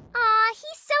 Aw,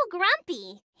 he's so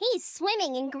grumpy. He's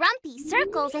swimming in grumpy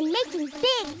circles and making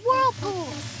big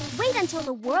whirlpools. Wait until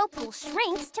the whirlpool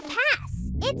shrinks to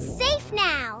pass. It's safe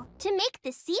now. To make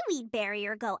the seaweed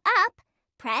barrier go up,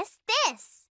 press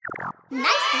this.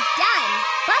 Nicely done!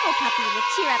 Bubble Puppy will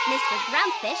cheer up Mr.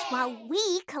 Grumpfish while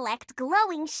we collect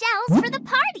glowing shells for the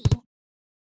party.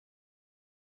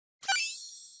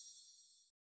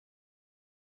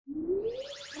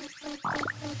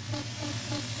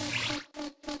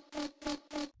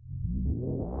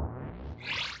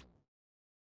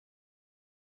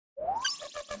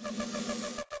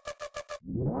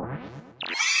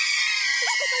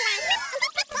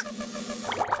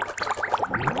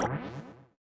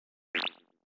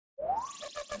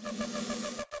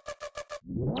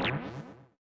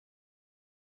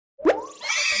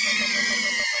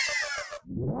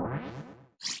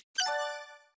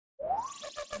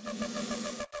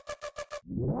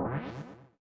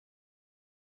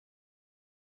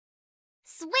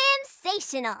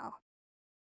 Swim-sational.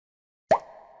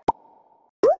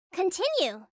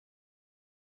 Continue.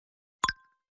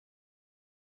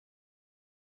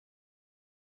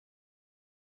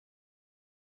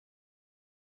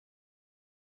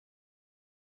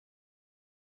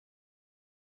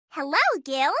 Hello,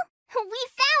 Gil. We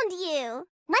found you.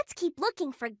 Let's keep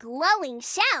looking for glowing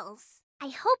shells. I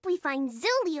hope we find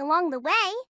Zuli along the way.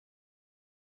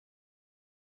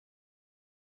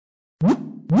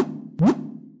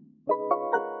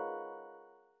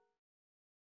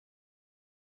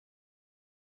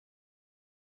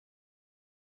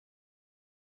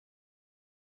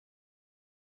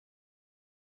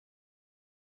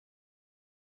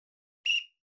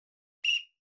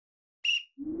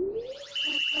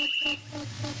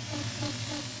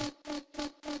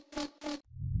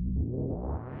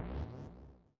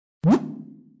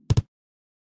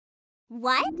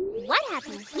 What? What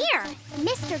happened here?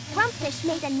 Mr. Grumpfish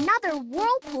made another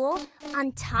whirlpool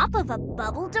on top of a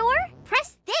bubble door?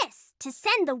 Press this to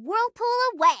send the whirlpool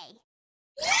away.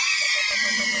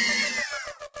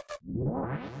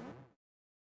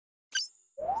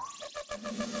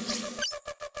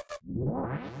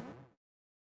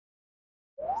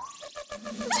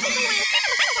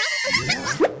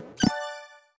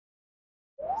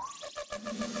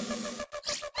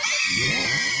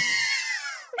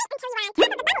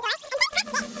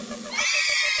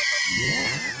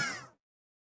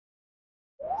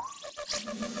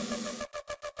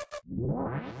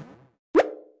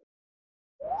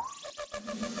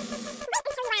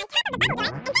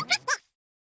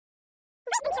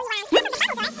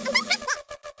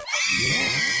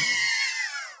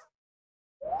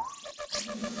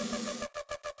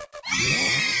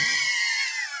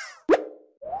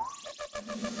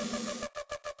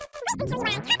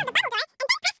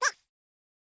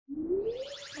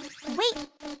 Wait.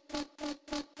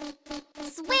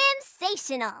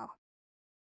 Swim-sational.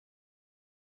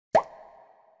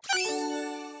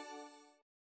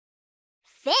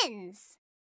 Fins.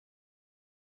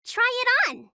 Try it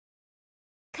on.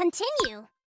 Continue.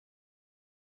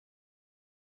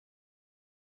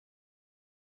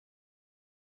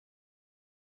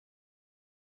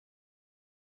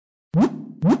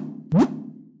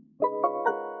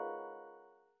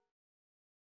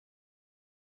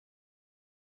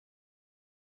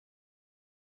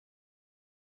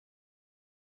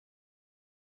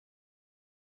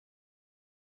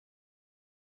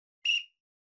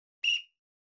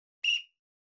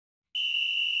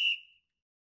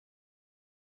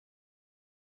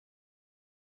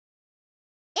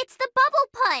 It's the bubble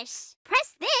push.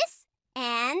 Press this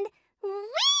and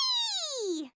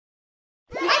whee!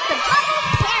 Let the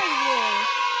bubbles carry you.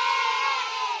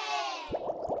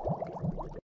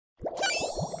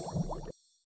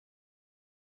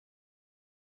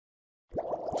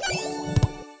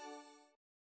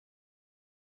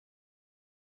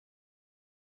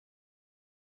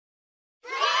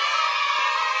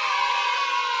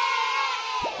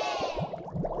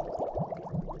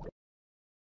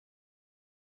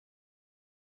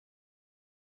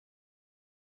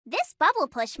 This bubble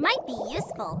push might be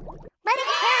useful. Let it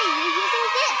carry you using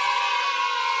this.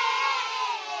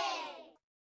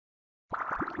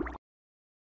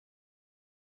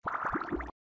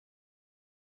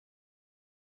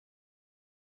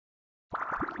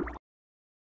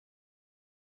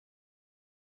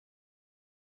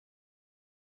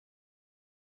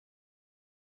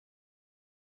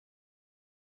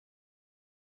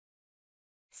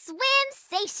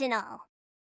 Swim-sational.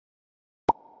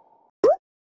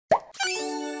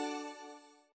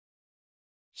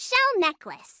 Shell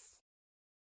necklace.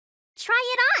 Try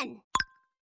it on.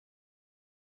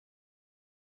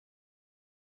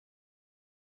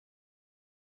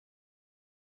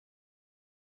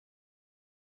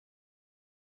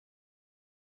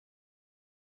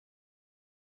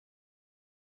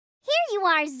 Here you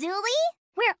are, Zuli.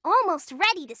 We're almost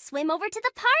ready to swim over to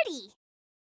the party.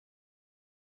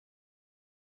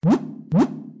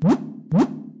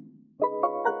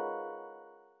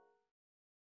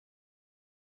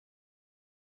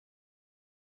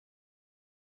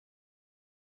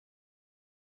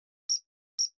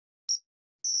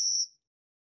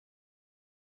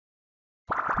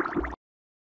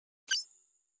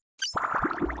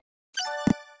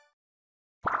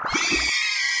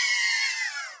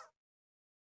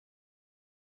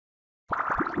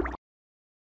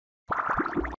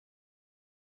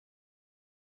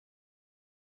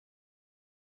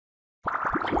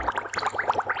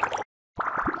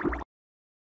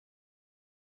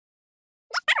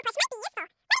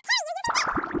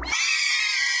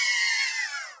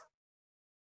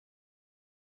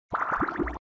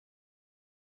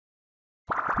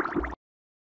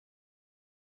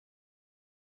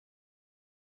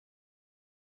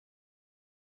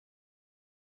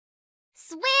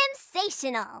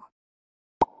 Swim-sational.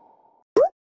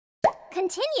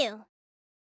 Continue.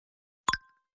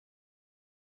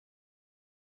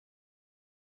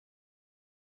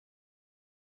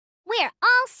 We're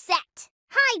all set.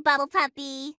 Hi, Bubble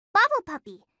Puppy. Bubble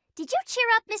Puppy, did you cheer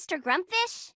up Mr.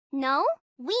 Grumpfish? No?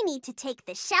 We need to take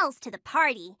the shells to the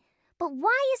party. But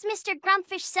why is Mr.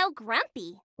 Grumpfish so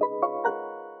grumpy?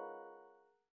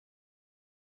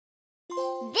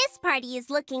 This party is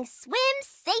looking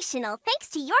swim-sational thanks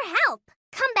to your help.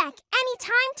 Come back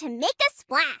anytime to make a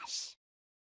splash.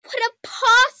 What a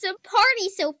pawsome party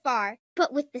so far!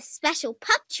 But with the special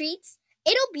pup treats,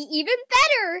 it'll be even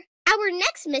better! Our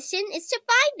next mission is to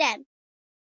find them.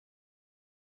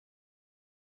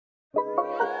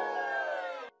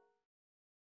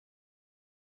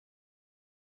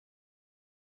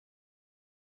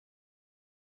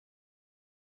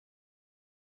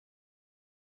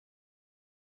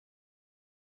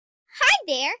 Hi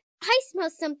there! I smell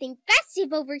something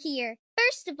festive over here.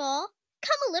 First of all,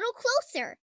 come a little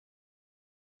closer.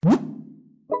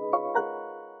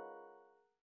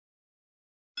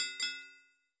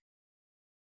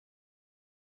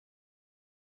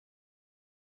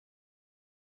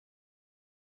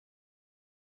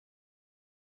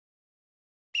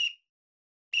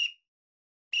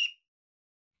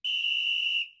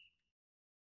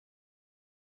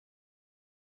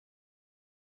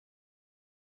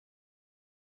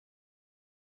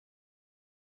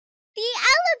 The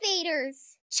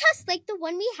elevators! Just like the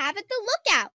one we have at the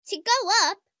lookout. To go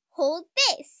up, hold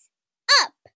this.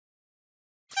 Up.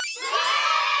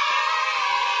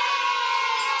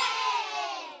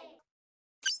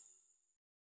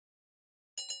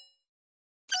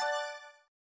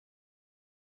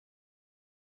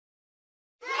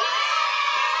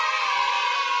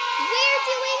 We're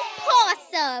doing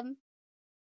pawsome.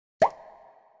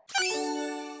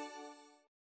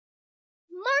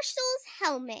 Marshall's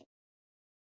helmet.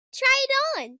 Try it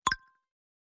on.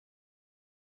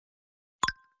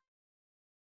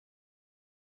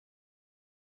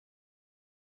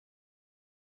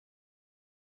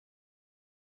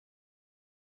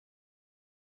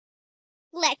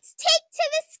 Let's take to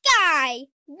the sky.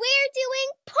 We're doing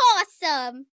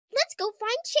pawsome. Let's go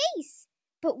find Chase.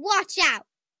 But watch out.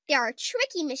 There are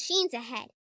tricky machines ahead.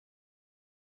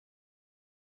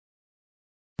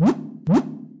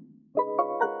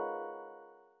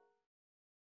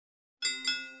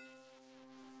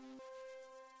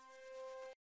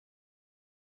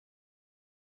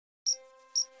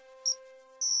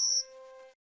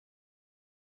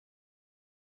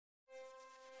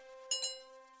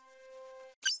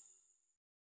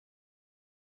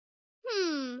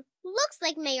 Looks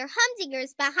like Mayor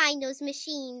Humdinger's behind those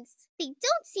machines. They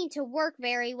don't seem to work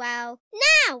very well.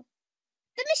 Now!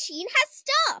 The machine has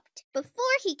stopped.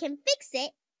 Before he can fix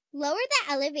it, lower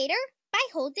the elevator by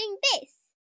holding this.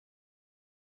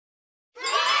 Good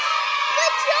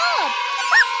job!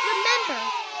 Remember,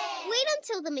 wait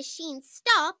until the machines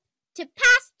stop to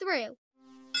pass through.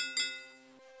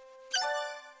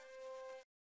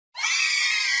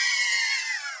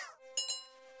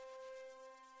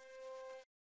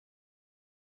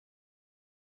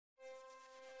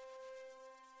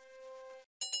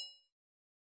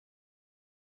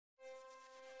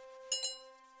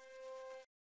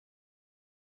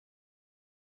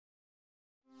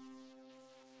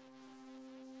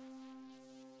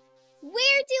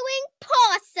 We're doing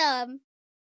possum.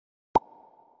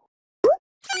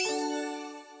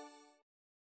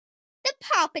 The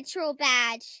PAW Patrol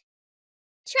badge.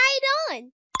 Try it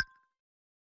on.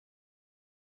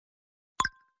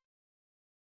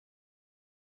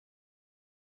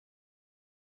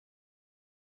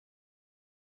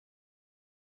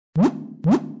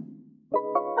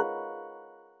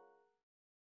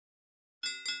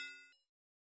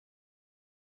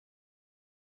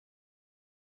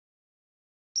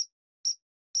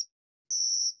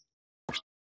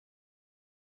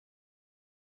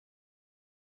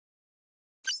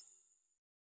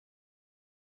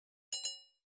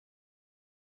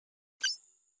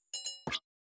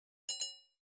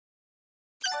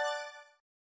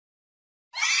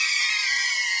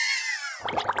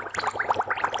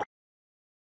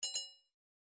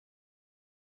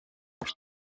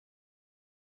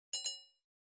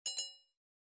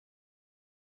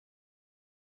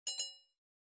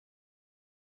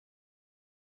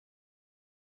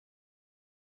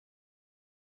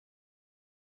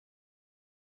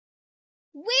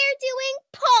 We're doing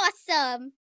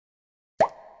possum.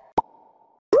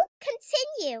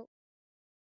 Continue.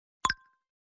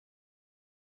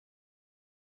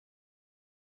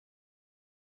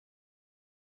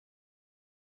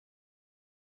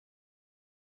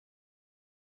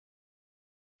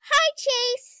 Hi,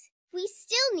 Chase. We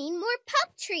still need more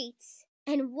pup treats.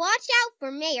 And watch out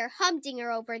for Mayor Humdinger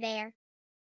over there.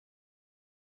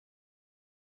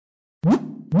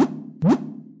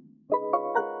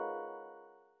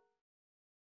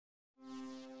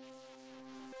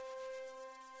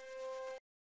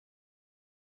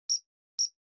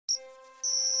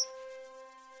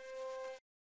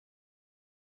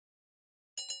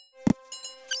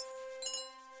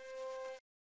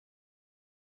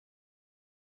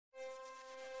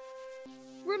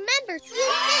 Remember, use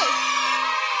this.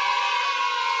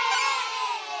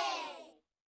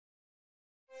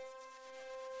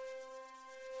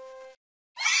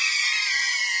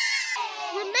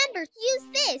 Remember, use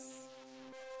this.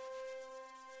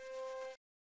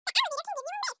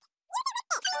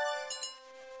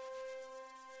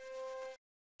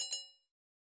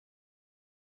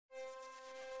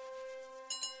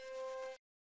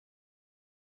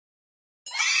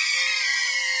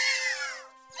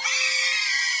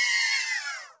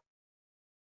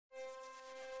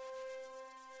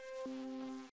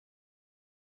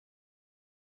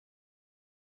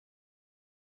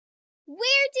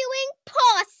 We're doing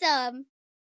possum.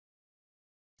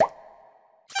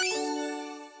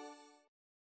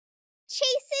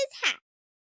 Chase's hat.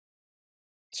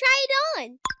 Try it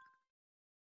on.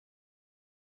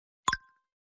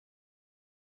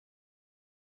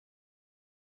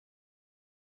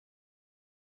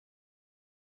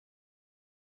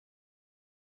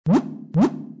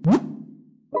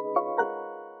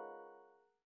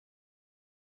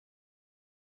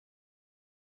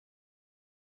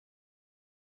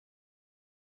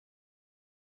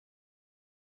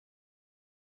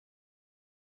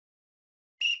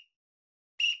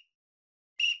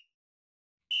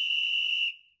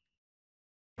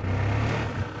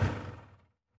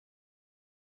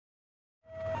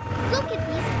 Look at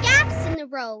these gaps in the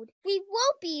road. We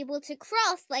won't be able to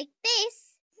cross like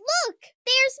this. Look,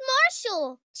 there's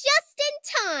Marshall. Just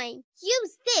in time.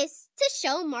 Use this to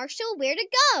show Marshall where to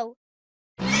go.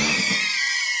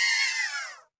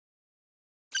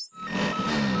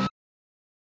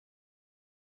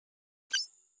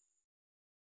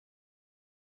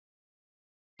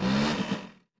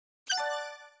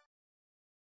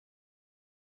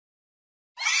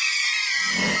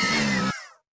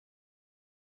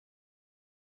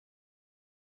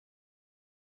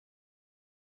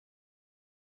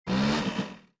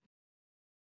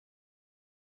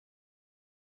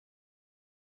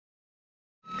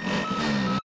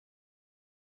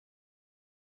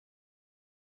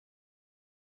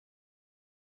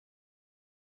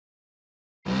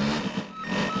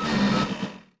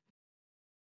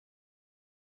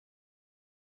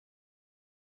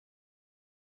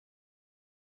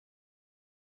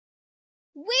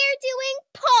 We're doing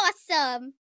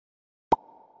possum.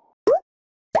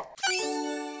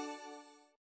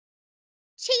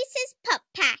 Chase's pup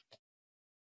pack.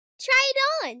 Try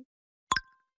it on.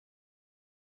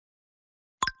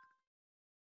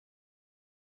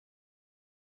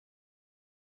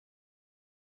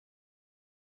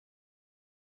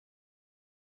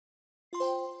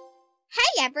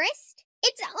 Hey, Everest!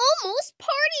 It's almost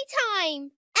party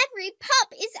time! Every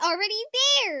pup is already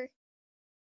there!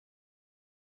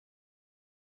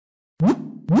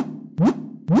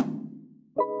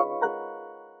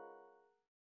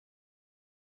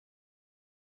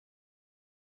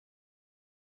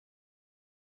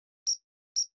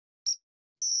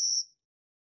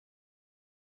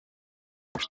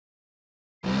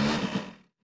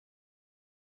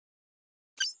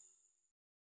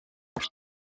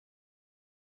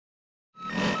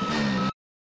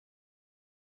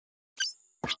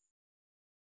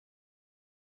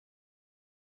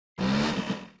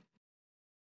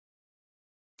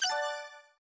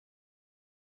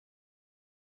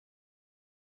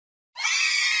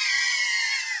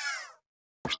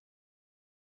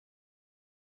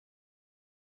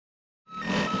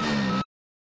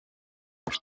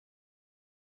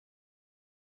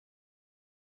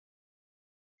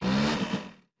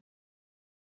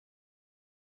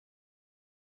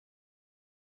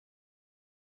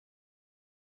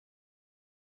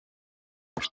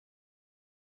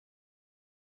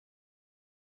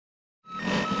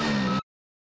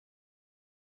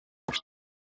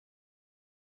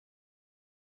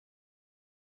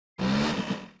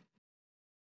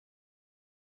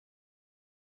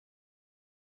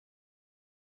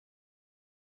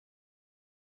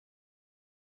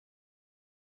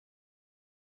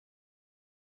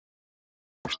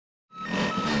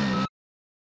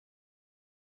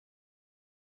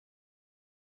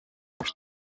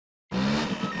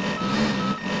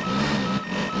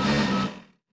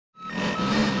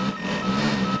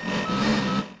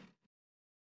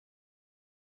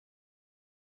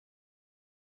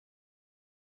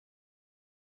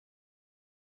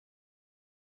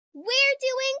 We're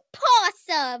doing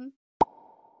possum!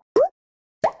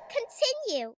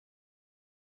 Continue!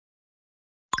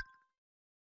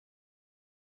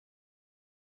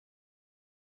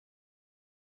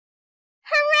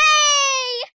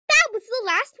 Hooray! That was the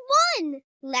last one!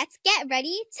 Let's get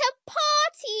ready to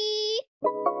party!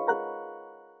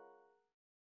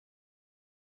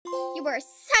 You were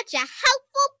such a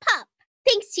helpful pup!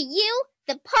 Thanks to you,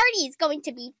 the party is going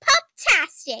to be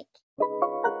pup-tastic!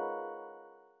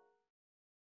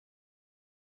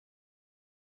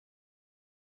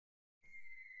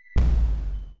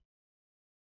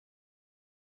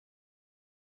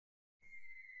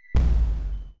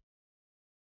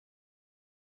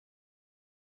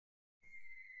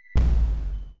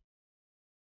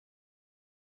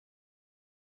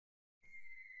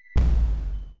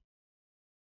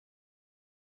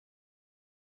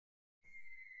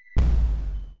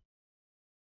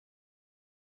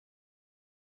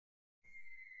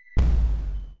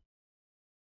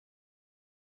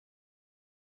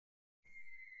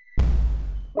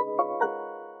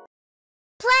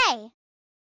 Play!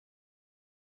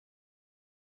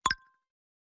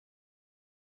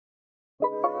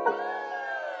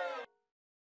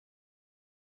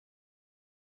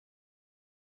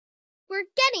 We're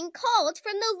getting called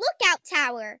from the lookout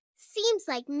tower. Seems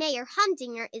like Mayor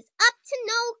Humdinger is up to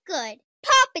no good.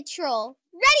 PAW Patrol,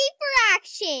 ready for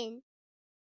action!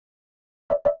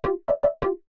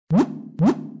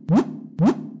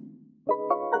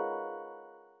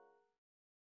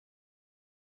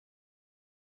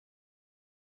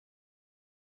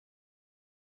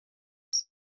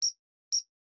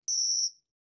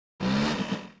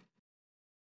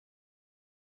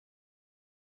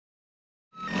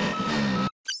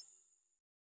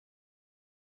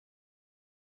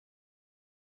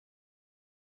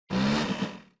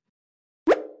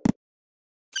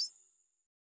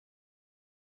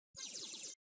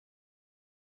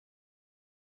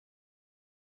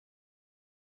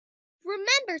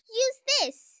 Remember, use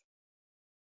this.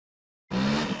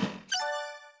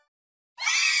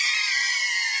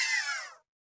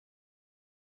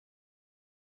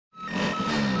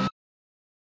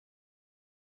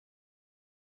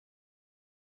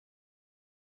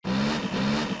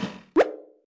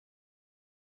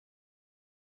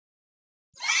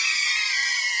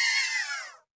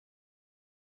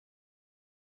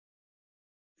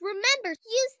 Remember,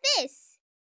 use this.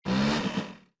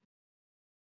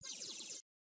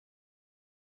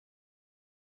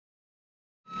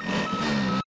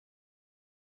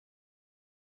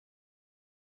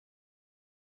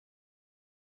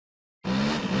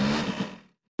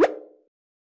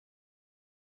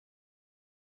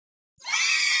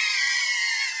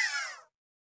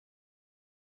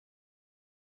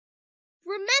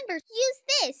 Remember, use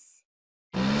this.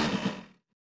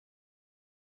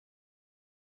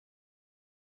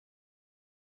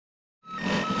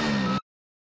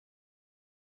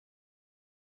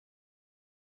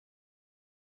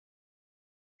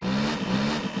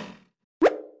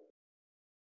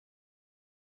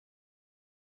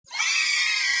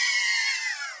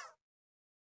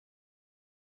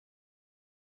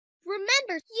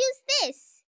 Remember, use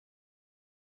this.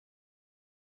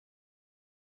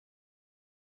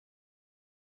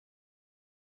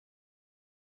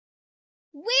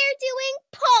 We're doing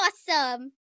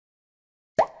possum.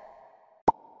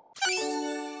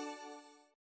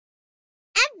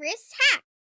 Everest's hat.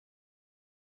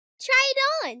 Try it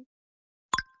on.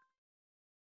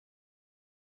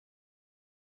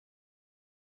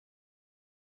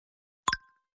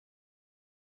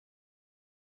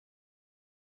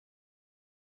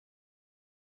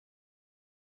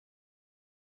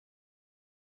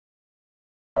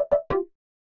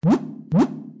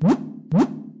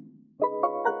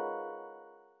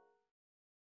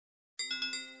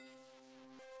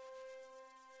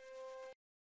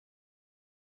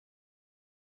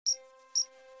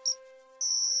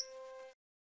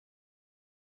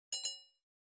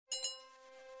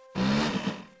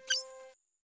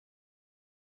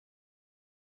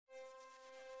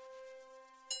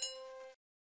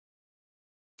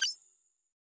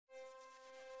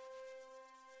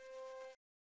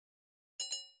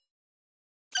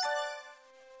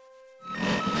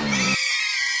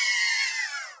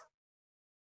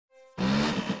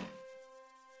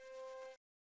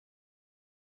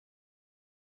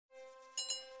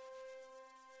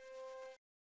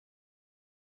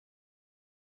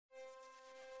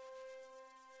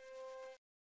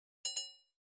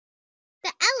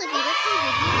 The elevator can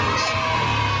give you a lift.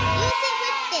 Use it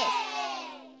with this.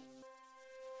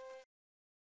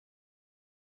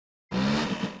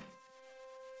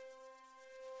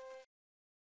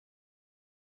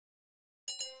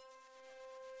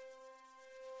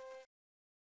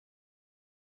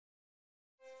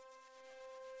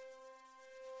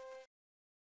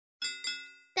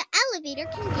 The elevator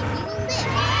can give you a lift.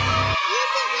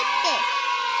 Use it with this.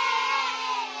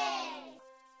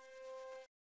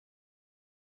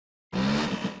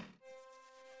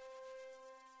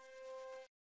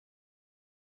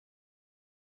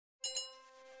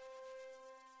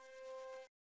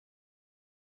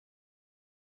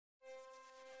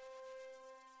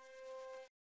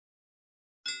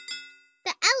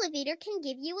 The elevator can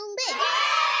give you a lift.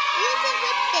 Use it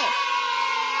with this.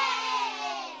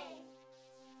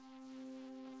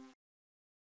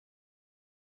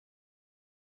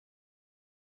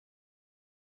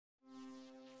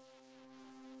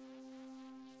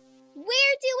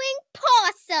 We're doing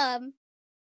possum.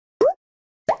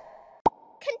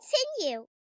 Continue.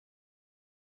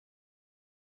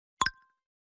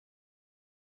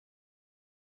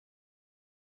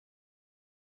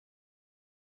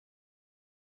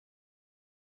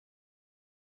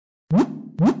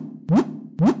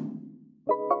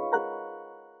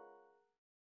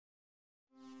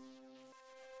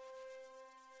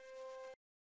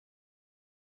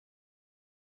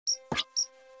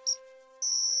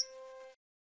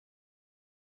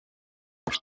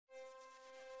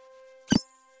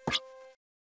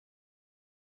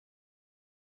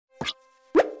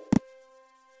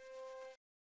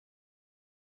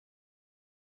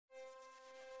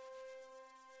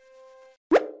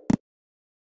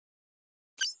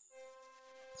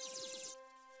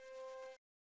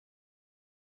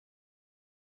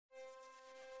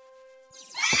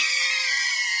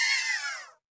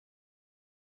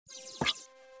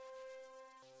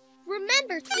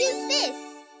 Remember, use this.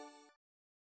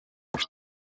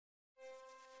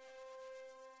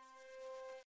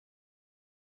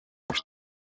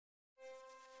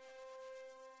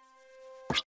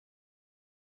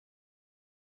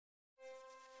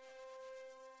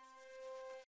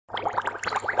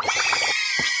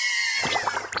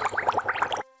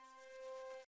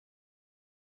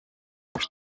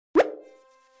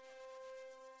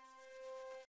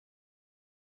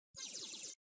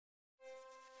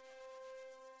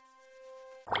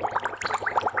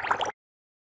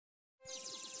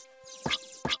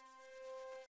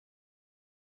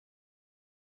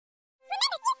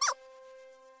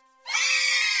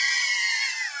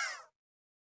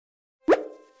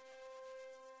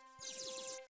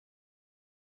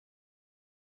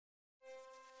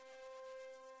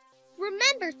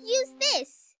 Remember, use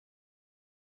this.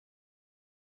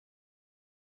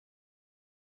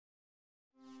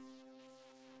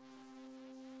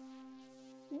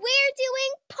 We're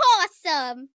doing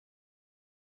possum.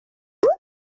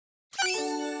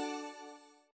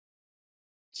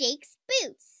 Jake's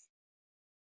boots.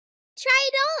 Try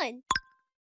it on.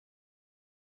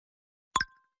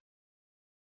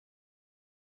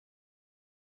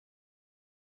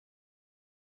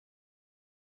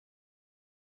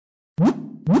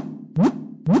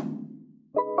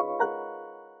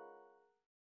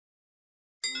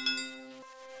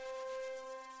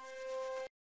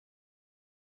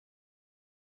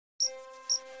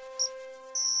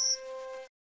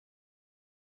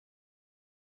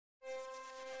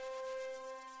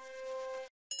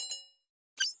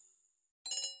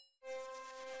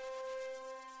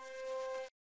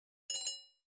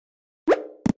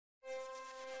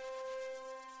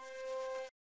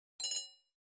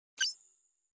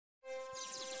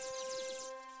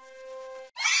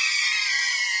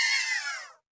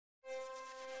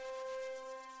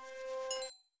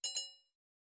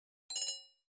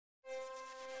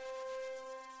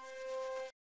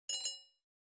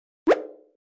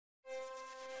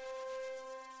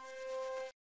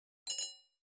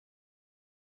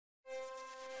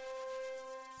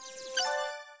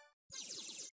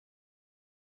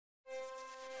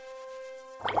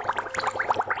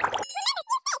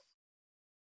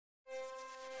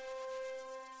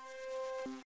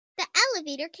 The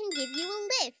elevator can give you a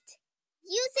lift.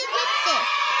 Use it with this.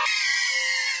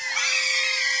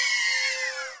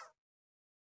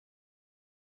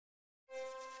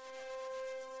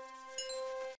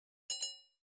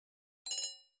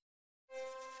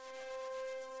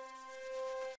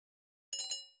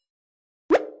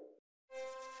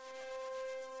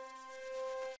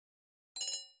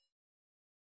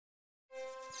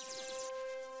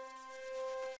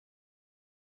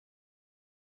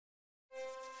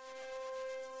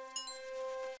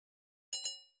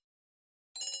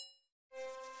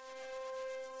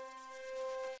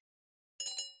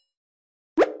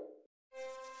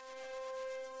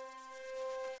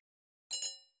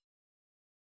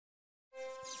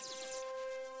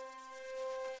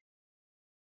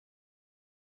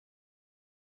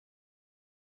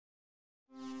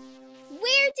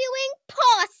 We're doing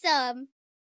possum.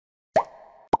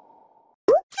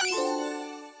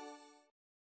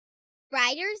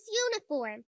 Rider's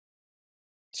uniform.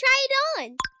 Try it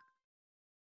on.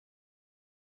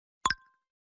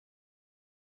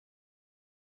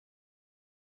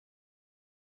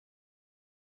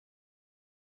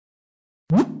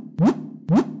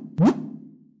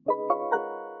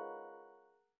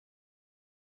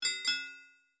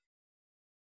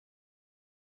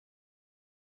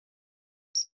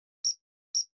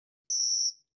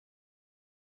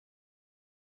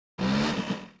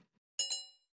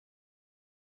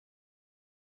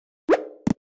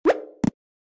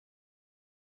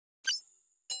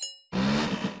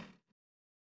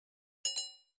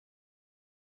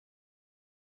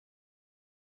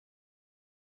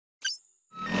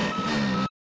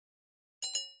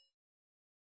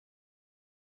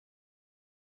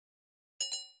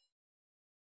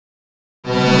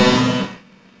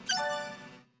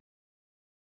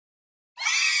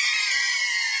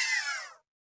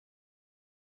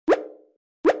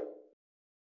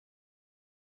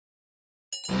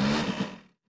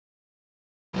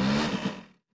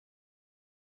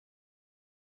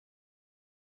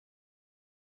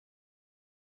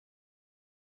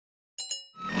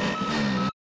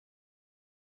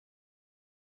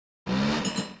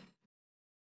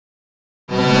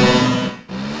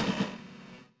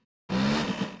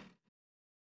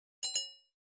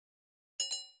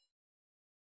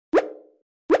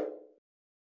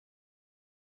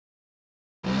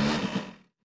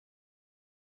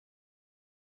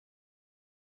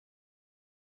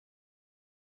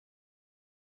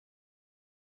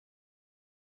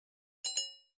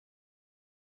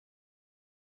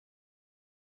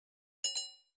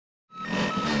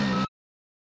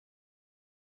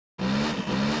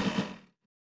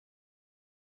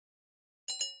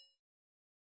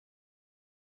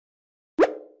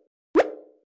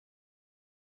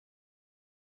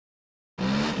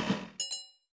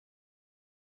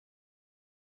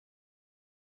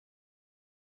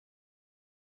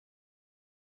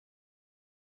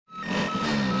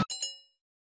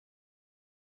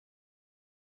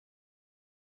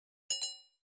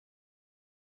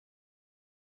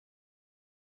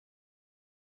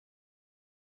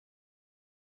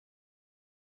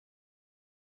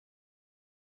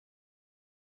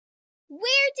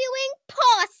 We're doing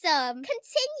possum.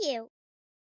 Continue.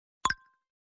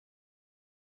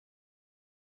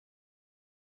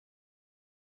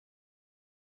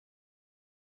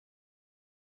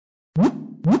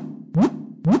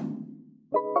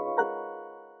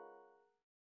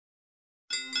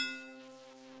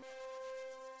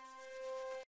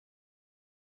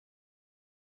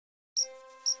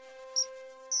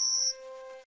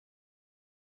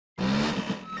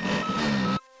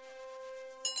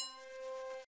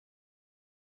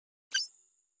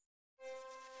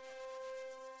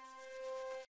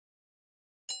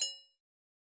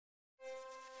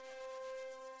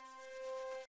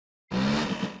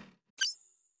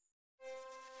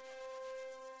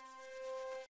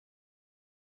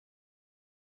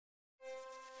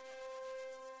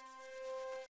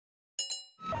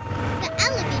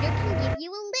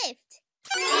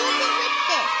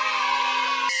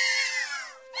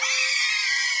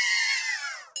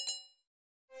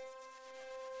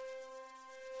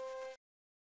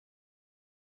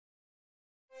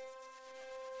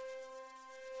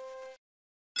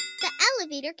 The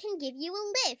elevator can give you a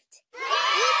lift.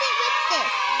 Use it with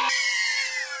this.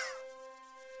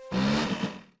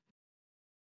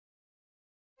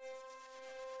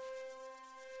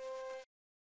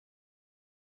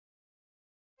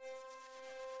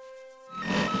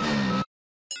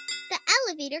 The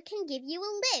elevator can give you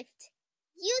a lift.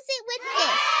 Use it with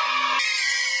this.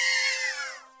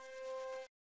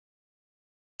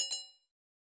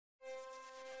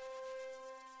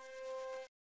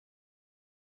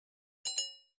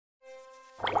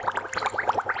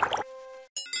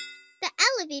 The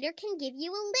elevator can give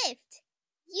you a lift.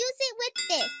 Use it with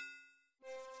this.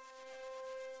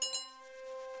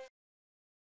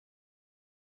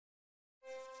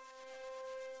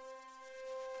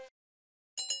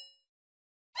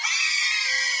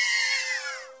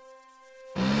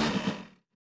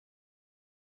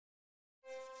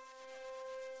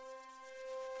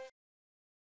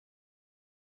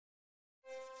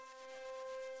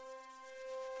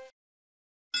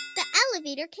 The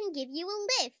elevator can give you a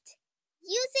lift.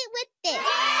 Use it with this.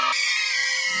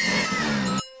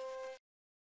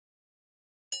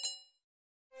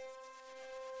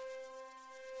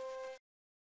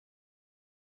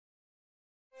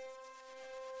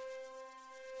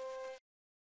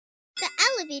 The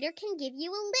elevator can give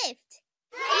you a lift.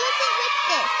 Use it with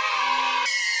this.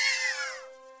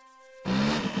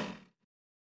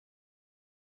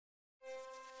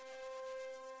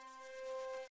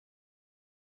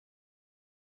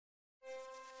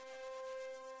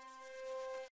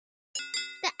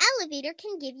 The elevator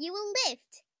can give you a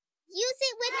lift. Use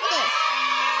it with this.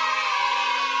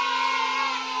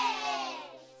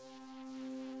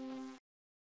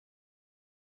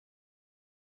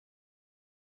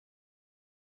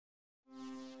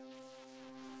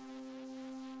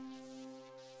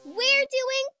 We're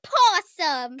doing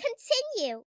possum.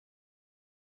 Continue.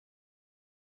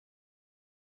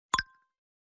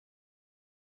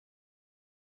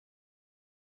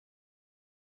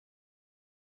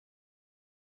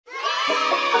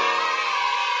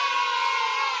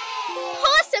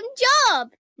 Awesome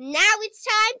job! Now it's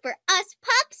time for us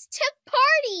pups to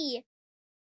party!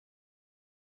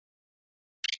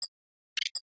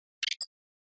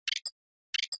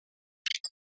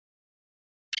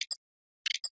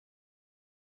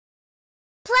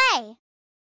 Play.